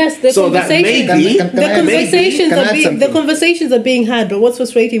had. Yes, the so that conversations. maybe The conversations are being had, but what's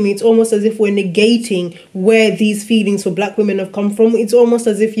frustrating me, it's almost as if we're negating where these feelings for black women have come from. It's almost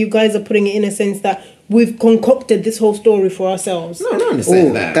as if you guys are putting it in a sense that we've concocted this whole story for ourselves. No, I don't understand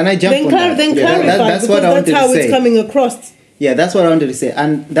Oh, that. can I jump Then, on that? then Yeah, clarify, that's because what I that's wanted how to it's say. coming across. Yeah, that's what I wanted to say,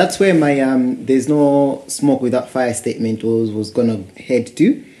 and that's where my "there's no smoke without fire" statement was gonna head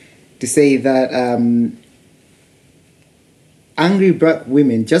to say that angry black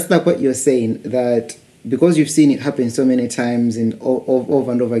women, just like what you're saying, that because you've seen it happen so many times and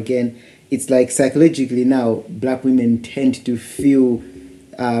over and over again, it's like psychologically now black women tend to feel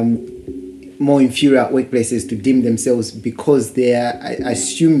more inferior at workplaces, to deem themselves because they are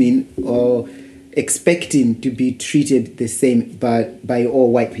assuming or expecting to be treated the same by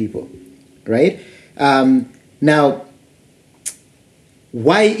all white people, right? Now,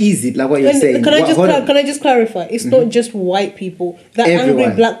 why is it like what you're saying? Can I just clarify? It's not just white people. That Everyone.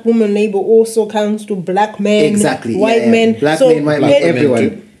 angry black woman label also counts to black men, Exactly, white yeah. men, Black so men, white men, Black everyone.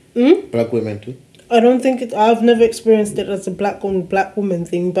 women too. Black women too. I don't think I've never experienced it as a black on black woman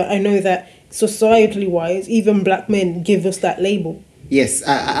thing, but I know that societally wise, even black men give us that label. Yes,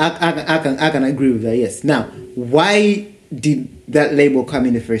 I can agree with that. Yes. Now, why did that label come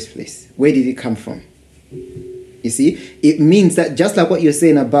in the first place? Where did it come from? You see, it means that just like what you're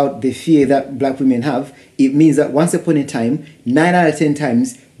saying about the fear that black women have, it means that once upon a time, 9 out of 10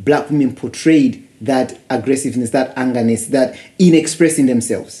 times, black women portrayed that aggressiveness, that angerness, that in expressing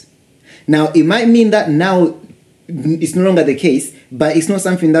themselves. Now, it might mean that now it's no longer the case, but it's not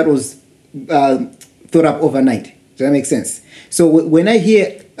something that was thought up overnight. Does that make sense? So when I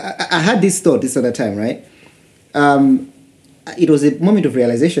hear, I had this thought this other time, right? It was a moment of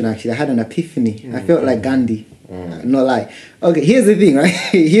realization, actually. I had an epiphany. I felt like Gandhi. Not lie. Okay, here's the thing, right?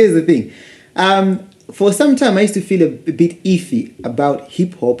 Here's the thing. For some time, I used to feel a bit iffy about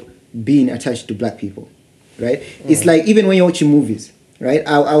hip-hop being attached to black people, right? It's like even when you're watching movies, right?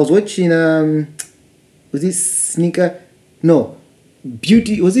 I was watching, was it Sneaker? No.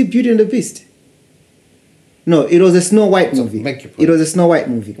 Was it Beauty and the Beast? No, it was a Snow White movie. It was a Snow White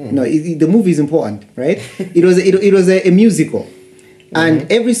movie. No, the movie is important, right? It was a musical.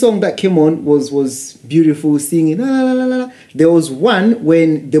 And every song that came on was beautiful, singing, la, la, la, la, la. There was one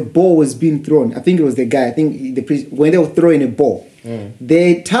when the ball was being thrown. I think it was the guy, when they were throwing a ball.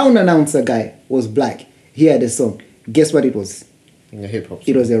 The town announcer guy was black. He had a song. Guess what it was? A hip-hop song.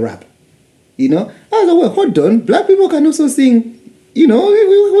 It was a rap. You know? I was like, well, hold on. Black people can also sing, you know.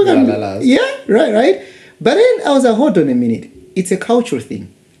 We can, yeah, right. But then I was like, hold on a minute. It's a cultural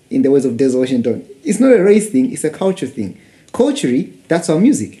thing, in the words of Denzel Washington. It's not a race thing, it's a culture thing. Culturally, that's our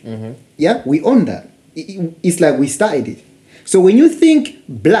music. Yeah, we own that. It's like we started it. So when you think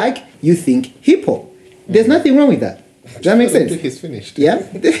black, you think hip hop. There's nothing wrong with that. Does that make sense? He's finished. Yeah,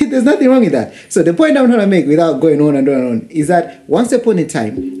 there's nothing wrong with that. So the point I'm trying to make, without going on and on and on, is that once upon a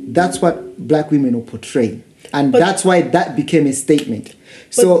time, that's what black women were portraying, and that's why that became a statement.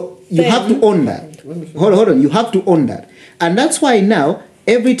 So you have to own that. Hold on. You have to own that, and that's why now,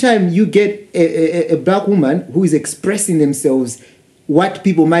 every time you get a black woman who is expressing themselves, what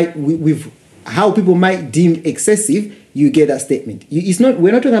people might with how people might deem excessive, you get that statement.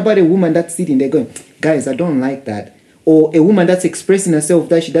 We're not talking about a woman that's sitting there going, guys, I don't like that, or a woman that's expressing herself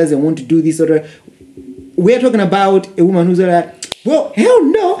that she doesn't want to do this or that. We're talking about a woman who's like, well, hell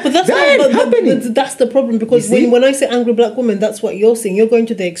no, but that's but that's the problem, because when I say angry black woman, that's what you're saying. You're going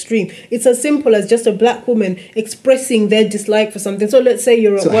to the extreme. It's as simple as just a black woman expressing their dislike for something. So let's say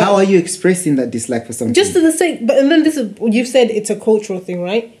you're at work. How are you expressing that dislike for something? Just to the sake, and then this is, you've said it's a cultural thing,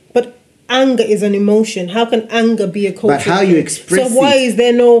 right? But anger is an emotion. How can anger be a cultural thing? But how you express So why is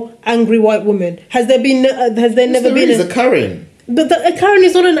there no angry white woman? Has there never been a Karen? But a Karen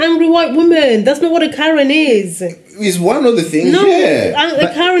is not an angry white woman. That's not what a Karen is. It's one of the things. No, yeah.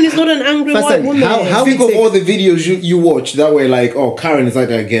 a Karen is not an angry white woman. How think of all the videos you watch that were like, oh, Karen is like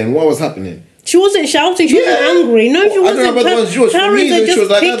that again. What was happening? She wasn't shouting. She wasn't angry. No, she wasn't. I don't know about the ones she was. For me, she was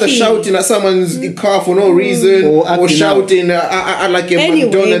like either shouting at someone's car for no reason, or shouting at like a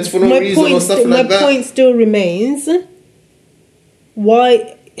McDonald's for no reason, or stuff like that. My point still remains.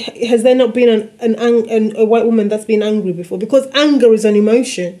 Why has there not been a white woman that's been angry before? Because anger is an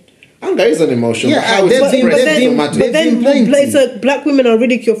emotion. Anger is an emotion. Yeah, but black women are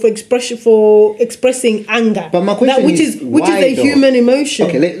ridiculed for expressing anger. But my question which is a human emotion.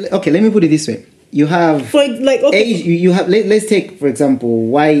 Okay, let me put it this way. You have let's take, for example,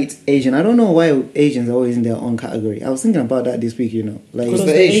 white, Asian. I don't know why Asians are always in their own category. I was thinking about that this week, like because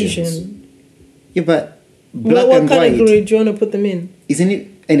the Asians. Yeah, but black what and category white, do you want to put them in? Isn't it?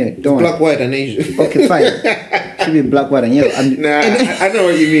 Anyway, don't black, white, and Asian. Okay, fine. Should be black, white, and yellow. I know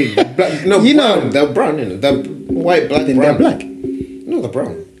what you mean. Brown. They're brown, They're white, black, then brown. They're black. No, they're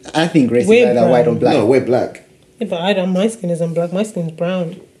brown. I think race We're is either white or black. No, we're black. Yeah, but my skin isn't black. My skin's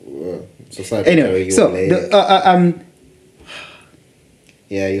brown. Anyway, so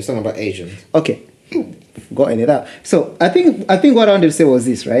yeah, you're talking about Asians. Okay, gotten it out. So I think what I wanted to say was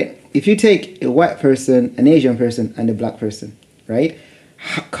this, right? If you take a white person, an Asian person, and a black person, right?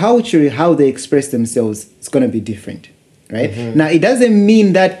 Culturally, how they express themselves is going to be different, right? Now, it doesn't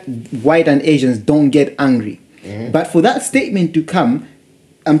mean that white and Asians don't get angry. But for that statement to come,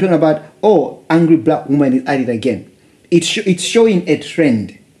 I'm talking about, angry black woman is at it again. It's showing a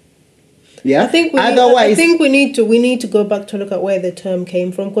trend. Yeah. I think we need to go back to look at where the term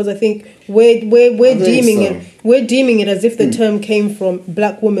came from, because I think we're deeming it as if the term came from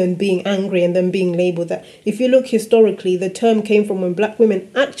black women being angry and then being labelled that. If you look historically, the term came from when black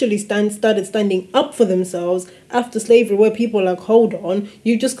women actually started standing up for themselves after slavery, where people are like, hold on,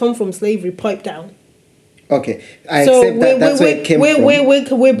 you just come from slavery, pipe down. Okay, I accept that. That's where it came from.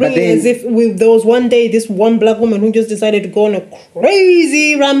 We're bringing it as if there was one day this one black woman who just decided to go on a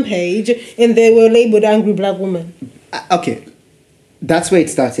crazy rampage, and they were labelled angry black woman. Okay, that's where it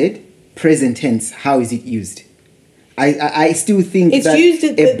started. Present tense, how is it used? I still think It's that used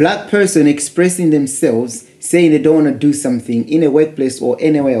a black person expressing themselves, saying they don't want to do something in a workplace or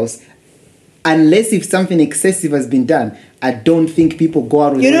anywhere else, unless if something excessive has been done, I don't think people go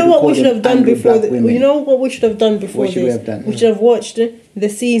out. You know what we should have done before? You know what we should have done before What should we this? have done? We should have watched the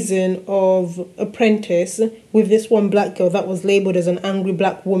season of Apprentice with this one black girl that was labelled as an angry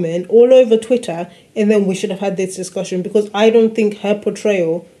black woman all over Twitter, and then we should have had this discussion, because I don't think her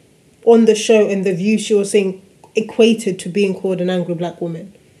portrayal on the show and the view she was saying equated to being called an angry black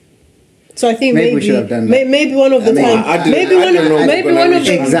woman. So I think Maybe we should have done that. maybe one of the time,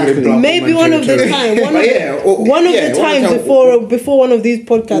 maybe one of the times before one of these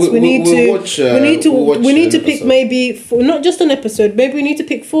podcasts, we need to pick maybe not just an episode. Maybe we need to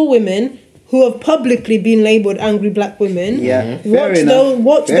pick 4 women who have publicly been labelled angry black women. Yeah,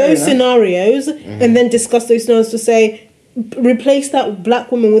 watch those scenarios, and then discuss those scenarios to say, replace that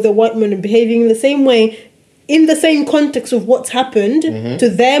black woman with a white woman and behaving in the same way, in the same context of what's happened to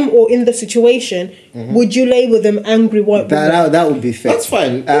them or in the situation. Would you label them angry white women? That would be fair. That's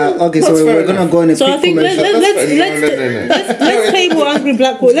fine. Okay, so we're gonna go on a so I think let's table angry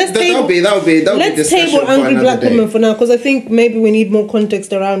black women. Let's table angry black women for now, because I think maybe we need more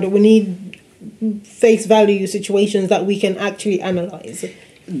context around it. We need face value situations that we can actually analyze.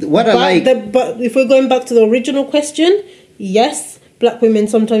 But if we're going back to the original question, yes, black women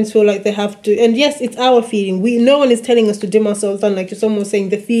sometimes feel like they have to, and yes, it's our feeling. No one is telling us to dim ourselves down. Like someone was saying,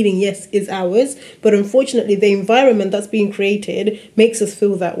 the feeling, yes, is ours, but unfortunately the environment that's being created makes us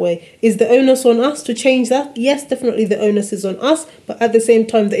feel that way. Is the onus on us to change that? Yes, definitely the onus is on us, but at the same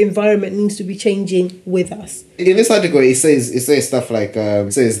time the environment needs to be changing with us. In this article it says stuff like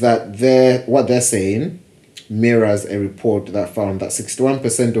says that what they're saying mirrors a report that found that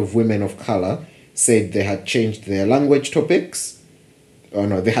 61% of women of color said they had changed their language topics.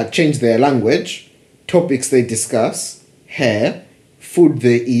 They had changed their language, topics they discuss, hair, food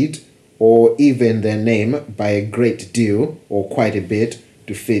they eat, or even their name by a great deal or quite a bit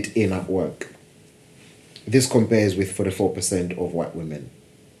to fit in at work. This compares with 44% of white women.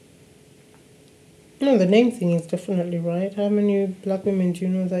 No, the name thing is definitely right. How many black women do you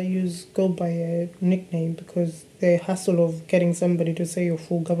know that go by a nickname because the hassle of getting somebody to say your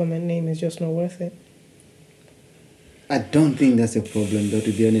full government name is just not worth it? I don't think that's a problem, though,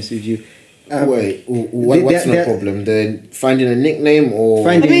 to be honest with you. Wait, what's the problem? Then finding a nickname or...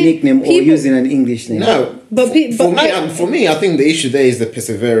 a nickname or using an English name. No, for me, I think the issue there is the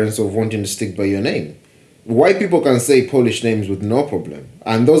perseverance of wanting to stick by your name. White people can say Polish names with no problem,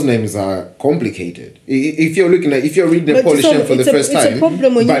 and those names are complicated. If you're reading a Polish name for the first time, it's a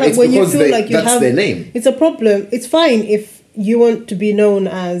problem when you feel like you have their name. It's a problem. It's fine if you want to be known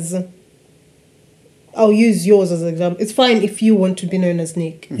as... I'll use yours as an example. It's fine if you want to be known as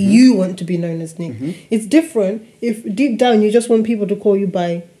Nick. You want to be known as Nick. It's different if deep down you just want people to call you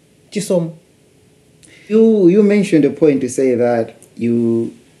by Jisom. You mentioned a point to say that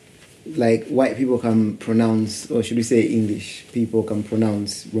white people can pronounce, or should we say English people can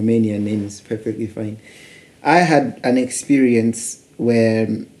pronounce Romanian names perfectly fine. I had an experience where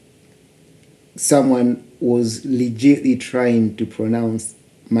someone was legitimately trying to pronounce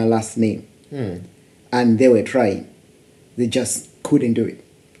my last name. And they were trying. They just couldn't do it.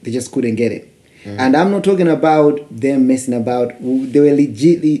 They just couldn't get it. And I'm not talking about them messing about. They were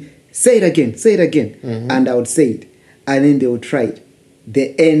legitimately, say it again. And I would say it. And then they would try it.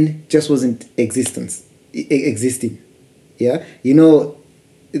 The N just wasn't existing. Yeah? You know,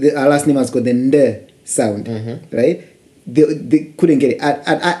 our last name has got the N sound, right? They couldn't get it.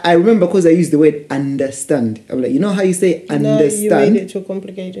 I remember because I used the word understand. I'm like, you know how you say understand? No, you made it too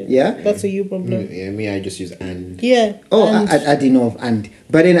complicated. Yeah? That's a you problem. Yeah, me, I just use and. Yeah. Oh, I didn't know of and.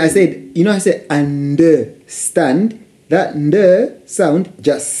 But then I said, I said understand. That N sound,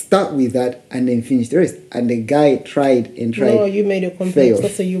 just start with that and then finish the rest. And the guy tried. No, you made it complex. Failed,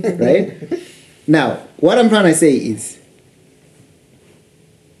 that's a you problem. Right? Now, what I'm trying to say is,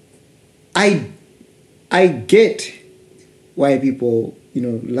 I get why people,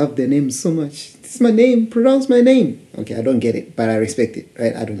 love their name so much. This is my name, pronounce my name. Okay, I don't get it, but I respect it,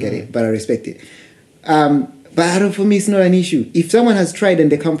 right? I don't get it, but I respect it. But for me, it's not an issue. If someone has tried and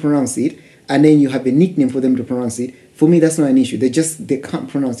they can't pronounce it, and then you have a nickname for them to pronounce it, for me, that's not an issue. They can't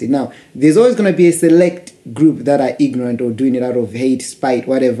pronounce it. Now, there's always going to be a select group that are ignorant or doing it out of hate, spite,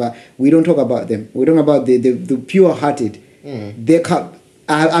 whatever. We don't talk about them. We talk about the pure-hearted. They can't.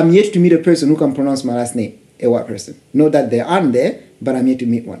 I'm yet to meet a person who can pronounce my last name, a white person. Not that they aren't there, but I'm yet to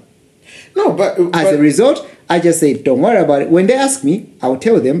meet one. No, but as a result, I just say, don't worry about it. When they ask me, I'll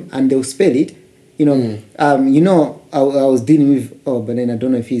tell them, and they'll spell it. I was dealing with, but then I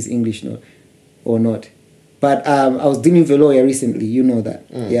don't know if he's English or not. But I was dealing with a lawyer recently, you know that.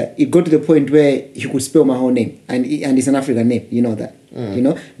 Yeah, it got to the point where he could spell my whole name, and it's an African name, you know that. You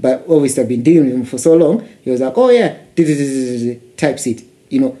know, but obviously I've been dealing with him for so long. He was like, oh yeah, types it,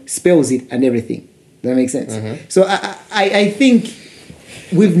 spells it and everything. Does that make sense? So I think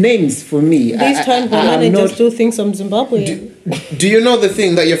with names, for me, these times when managers do things from Zimbabwe. Do you know the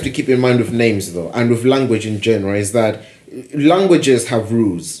thing that you have to keep in mind with names though, and with language in general, is that languages have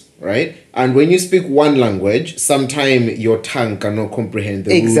rules, right? And when you speak one language, sometimes your tongue cannot comprehend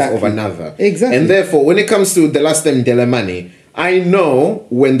the rules of another. Exactly. And therefore, when it comes to the last name Delemani, I know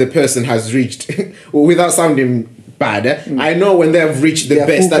when the person has reached, without sounding bad, I know when they have reached the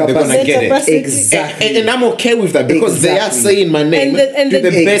best that they're going to get it. Exactly. And I'm okay with that because they are saying my name to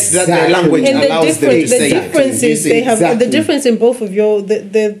the best that their language allows them to say it. The difference in both of your,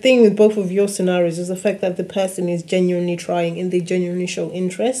 the thing with both of your scenarios is the fact that the person is genuinely trying and they genuinely show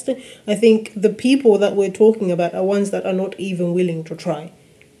interest. I think the people that we're talking about are ones that are not even willing to try.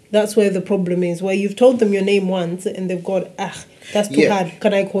 That's where the problem is, where you've told them your name once and they've got, that's too hard.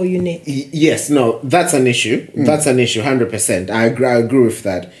 Can I call you Nick? Yes, no, that's an issue. That's an issue, 100%. I agree with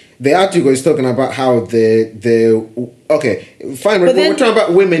that. The article is talking about how okay, fine, we're talking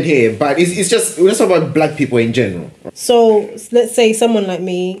about women here, but we're just talking about black people in general. So let's say someone like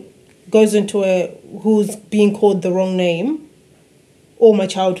me goes into who's being called the wrong name, all my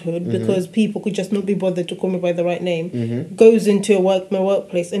childhood, because people could just not be bothered to call me by the right name, goes into my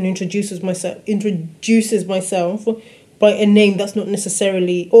workplace and introduces myself by a name that's not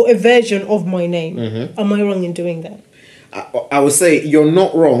necessarily, or a version of my name. Am I wrong in doing that? I would say you're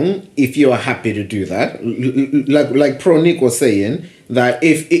not wrong if you are happy to do that. Like Pro Nick was saying, that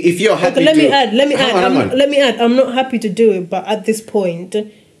if you're happy let me add, I'm not happy to do it, but at this point,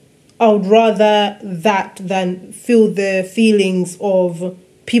 I would rather that than feel the feelings of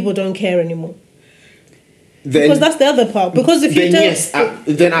people don't care anymore. Because that's the other part. Because if you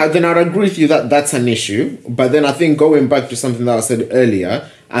then I'd agree with you that that's an issue. But then I think going back to something that I said earlier,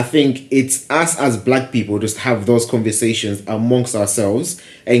 I think it's us as black people just have those conversations amongst ourselves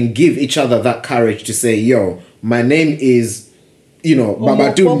and give each other that courage to say, yo, my name is,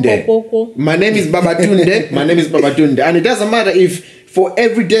 Babatunde. My name is Babatunde. My name is Babatunde. And it doesn't matter if for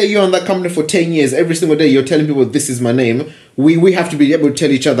every day you're on that company for 10 years, every single day you're telling people this is my name. We have to be able to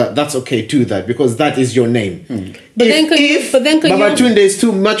tell each other that's okay too, that because that is your name. But then Babatunde is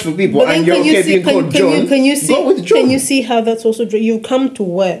too much for people and you're okay being called John, go with John. Can you see how that's also true? You come to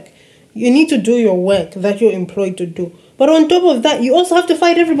work. You need to do your work that you're employed to do. But on top of that, you also have to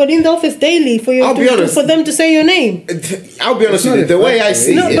fight everybody in the office daily for them to say your name. I'll be honest with you. The way I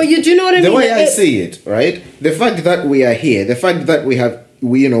see it, but you do know what I mean. The way I see it, right? The fact that we are here, the fact that we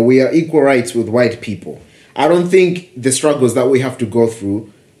are equal rights with white people. I don't think the struggles that we have to go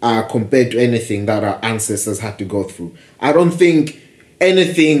through are compared to anything that our ancestors had to go through. I don't think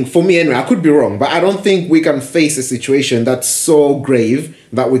anything, for me anyway, I could be wrong, but I don't think we can face a situation that's so grave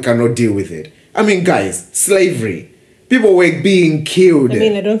that we cannot deal with it. I mean, guys, slavery. People were being killed.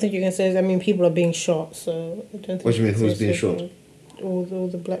 I don't think you can say. People are being shot. So I don't think. What do you mean? Who's being shot? All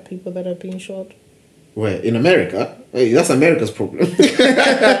the black people that are being shot. Where? In America? Hey, that's America's problem.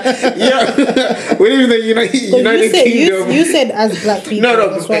 Yeah. What do you think? United Kingdom. You said as black people.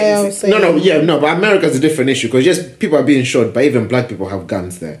 No. That's why I was saying. But America's a different issue because just people are being shot, but even black people have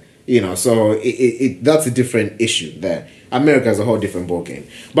guns there. So that's a different issue there. America is a whole different ballgame.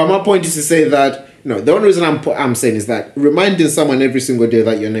 But my point is to say that the only reason I'm saying is that reminding someone every single day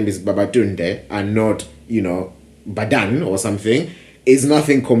that your name is Babatunde and not Badan or something is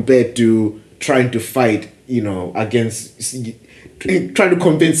nothing compared to trying to fight against trying to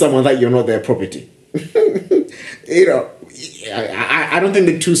convince someone that you're not their property. I don't think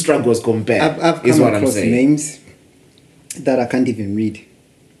the two struggles compare. I've come across names that I can't even read.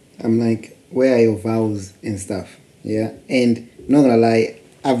 I'm like, where are your vowels and stuff? Yeah, and not gonna lie,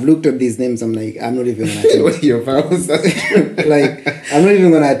 I've looked at these names. I'm like, I'm not even gonna attempt. What are your vowels? Like, I'm not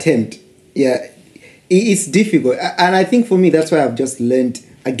even gonna attempt. Yeah, it's difficult, and I think for me that's why I've just learned.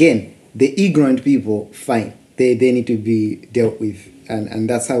 Again, the ignorant people, fine, they need to be dealt with, and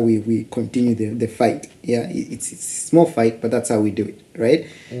that's how we continue the fight. Yeah, it's a small fight, but that's how we do it, right?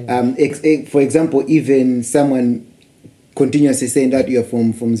 For example, even someone continuously saying that you're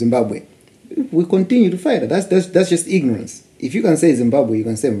from Zimbabwe, we continue to fight. That's just ignorance. If you can say Zimbabwe, you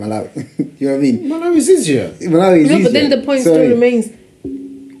can say Malawi. You know what I mean? Malawi is easier. Malawi is easier. But then the point still remains: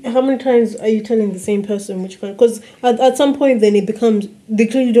 how many times are you telling the same person which kind? Because at some point, then it becomes they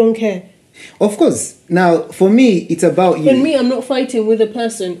clearly don't care. Of course. Now, for me, it's about you. For me, I'm not fighting with a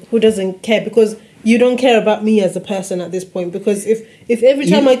person who doesn't care because you don't care about me as a person at this point, because if every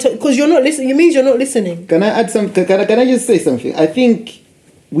time I talk, because you're not listening, it means you're not listening. Can I add some? Can I just say something? I think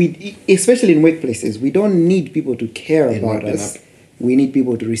especially in workplaces, we don't need people to care about us. We need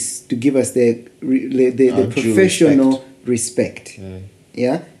people to give us the professional respect.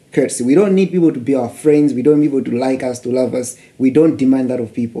 Yeah, courtesy. We don't need people to be our friends. We don't need people to like us, to love us. We don't demand that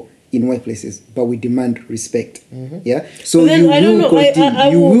of people in workplaces, but we demand respect. Yeah. So then,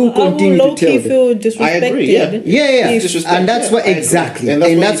 you will continue to tell them. Feel disrespected. I agree. Yeah. And that's why exactly. And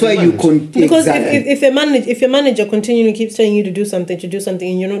that's why you because if your manager continually keeps telling you to do something,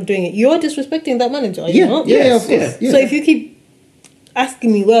 and you're not doing it, you're disrespecting that manager. Are you not? Yeah, of course. Yeah. So if you keep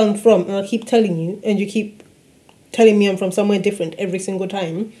asking me where I'm from, and I keep telling you, and you keep telling me I'm from somewhere different every single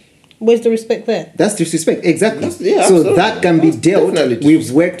time, where's the respect there? That's disrespect, exactly. So absolutely. That can be dealt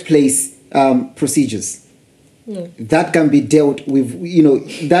with workplace procedures. That can be dealt with,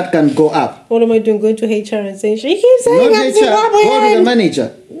 that can go up. What am I doing? Going to HR and saying, she keeps saying not HR, go to the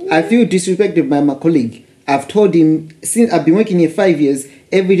manager. I feel disrespected by my colleague. I've told him, since I've been working here 5 years,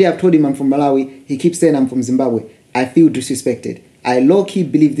 every day I've told him I'm from Malawi. He keeps saying I'm from Zimbabwe. I feel disrespected. I low-key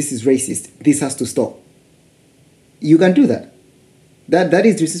believe this is racist. This has to stop. You can do that. That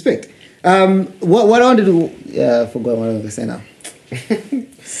is disrespect. What I want to do... Yeah, I forgot what I was going to say now.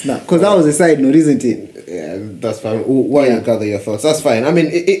 Because that was a side note, isn't it? Yeah, that's fine. While you gather your thoughts, that's fine. I mean,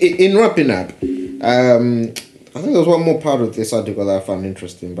 in wrapping up, I think there's one more part of this article that I found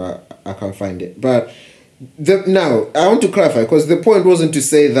interesting, but I can't find it. But now, I want to clarify, because the point wasn't to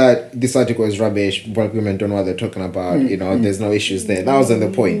say that this article is rubbish, black women don't know what they're talking about, there's no issues there. That wasn't the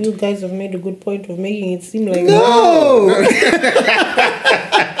point. You guys have made a good point of making it seem like... No!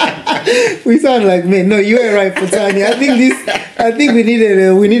 We sound like men. No, you ain't right, Putani. I think we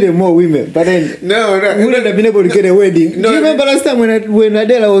needed more women. But then we wouldn't have been able to get a wedding. Do you remember last time when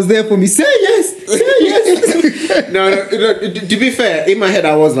Adela was there for me? Say yes! No, to be fair, in my head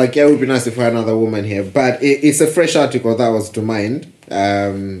I was like, yeah, it would be nice if we had another woman here. But it's a fresh article that was to mind. So I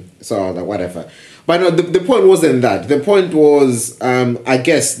was like, whatever. But no, the point wasn't that. The point was, I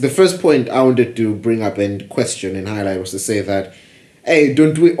guess, the first point I wanted to bring up and question and highlight was to say that, hey,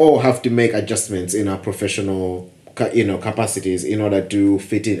 don't we all have to make adjustments in our professional, capacities in order to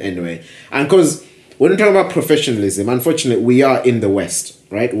fit in anyway? And because when we're talking about professionalism, unfortunately, we are in the West,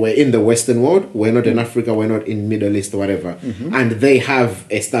 right? We're in the Western world. We're not in Africa. We're not in Middle East or whatever. And they have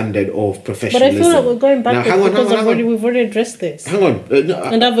a standard of professionalism. But I feel like we're going back because we've already addressed this. Hang on.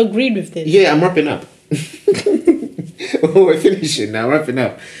 And I've agreed with this. Yeah, I'm wrapping up. We're finishing now, wrapping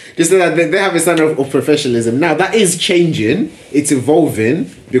up. Just so that they have a standard of professionalism. Now, that is changing. It's evolving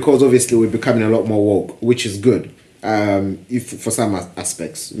because obviously we're becoming a lot more woke, which is good. If for some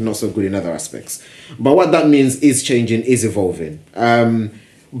aspects, not so good in other aspects. But what that means is changing, is evolving.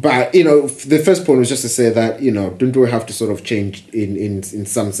 But, the first point was just to say that, don't we have to sort of change in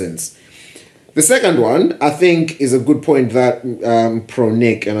some sense. The second one, I think, is a good point that Pro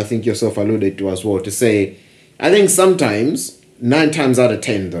Nick, and I think yourself alluded to as well, to say, I think sometimes, 9 times out of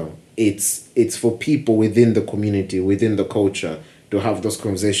 10 though, it's for people within the community, within the culture, to have those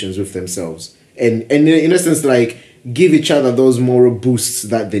conversations with themselves. And in essence, like, give each other those moral boosts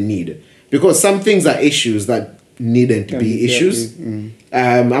that they need. Because some things are issues that needn't be issues.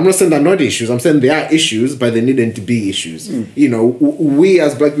 I'm not saying they're not issues. I'm saying they are issues, but they needn't to be issues. We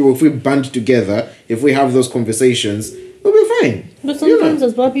as black people, if we band together, if we have those conversations, we'll be fine. But sometimes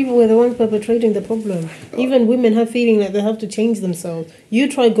as black people, we're the ones perpetrating the problem. Even women have feeling like they have to change themselves. You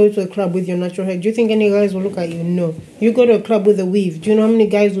try go to a club with your natural hair. Do you think any guys will look at you? No. You go to a club with a weave. Do you know how many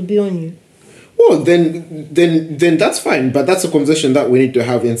guys will be on you? Well, then that's fine. But that's a conversation that we need to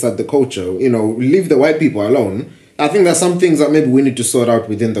have inside the culture. Leave the white people alone. I think there's some things that maybe we need to sort out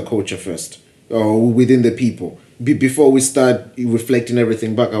within the culture first, or within the people. Before we start reflecting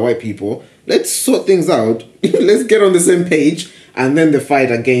everything back at white people, let's sort things out. Let's get on the same page. And then the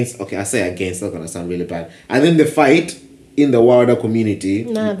fight against... Okay, I say against. That's going to sound really bad. And then the fight in the wider community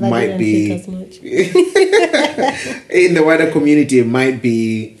might be... As much. In the wider community, it might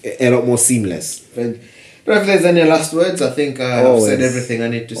be a lot more seamless. But I don't know if there's any last words. I think I've said everything I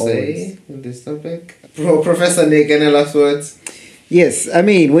need to say on this topic. Professor Nick, any last words? Yes, I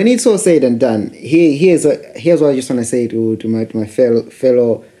mean, when it's all said and done, here's what I just want to say to my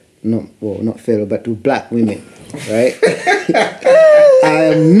fellow, not fellow, but to black women, right?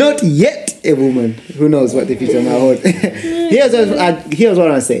 I am not yet a woman. Who knows what the future may hold? Here's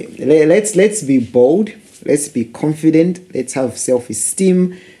what I say. Let's be bold. Let's be confident. Let's have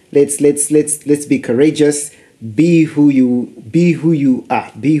self-esteem. Let's be courageous. Be who you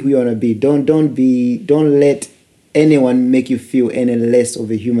are. Be who you wanna be. Don't let anyone make you feel any less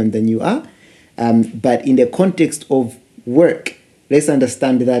of a human than you are. But in the context of work, let's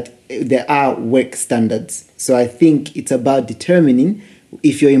understand that there are work standards. So I think it's about determining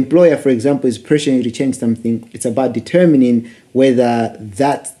if your employer, for example, is pressuring you to change something, it's about determining whether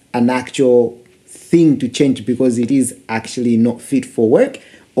that's an actual thing to change because it is actually not fit for work,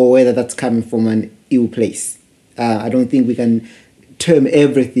 or whether that's coming from an ill place. I don't think we can term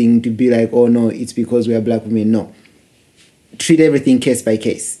everything to be like, oh no, it's because we are black women. No. Treat everything case by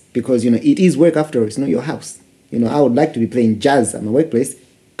case, because it is work after all. It's not your house. I would like to be playing jazz at my workplace.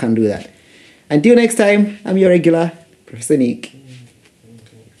 Can't do that. Until next time, I'm your regular Professor Nick.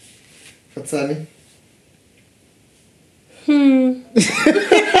 Fatsani?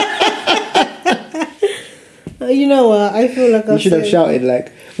 You know what? I feel like You should have shouted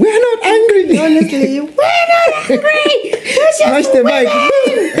like, "We're not angry." Honestly, we're not angry. Smash the mic.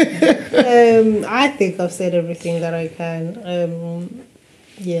 I think I've said everything that I can.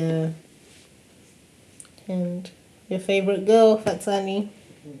 Yeah. And your favorite girl, Fatsani?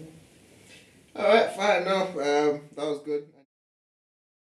 Alright, fine enough. That was good.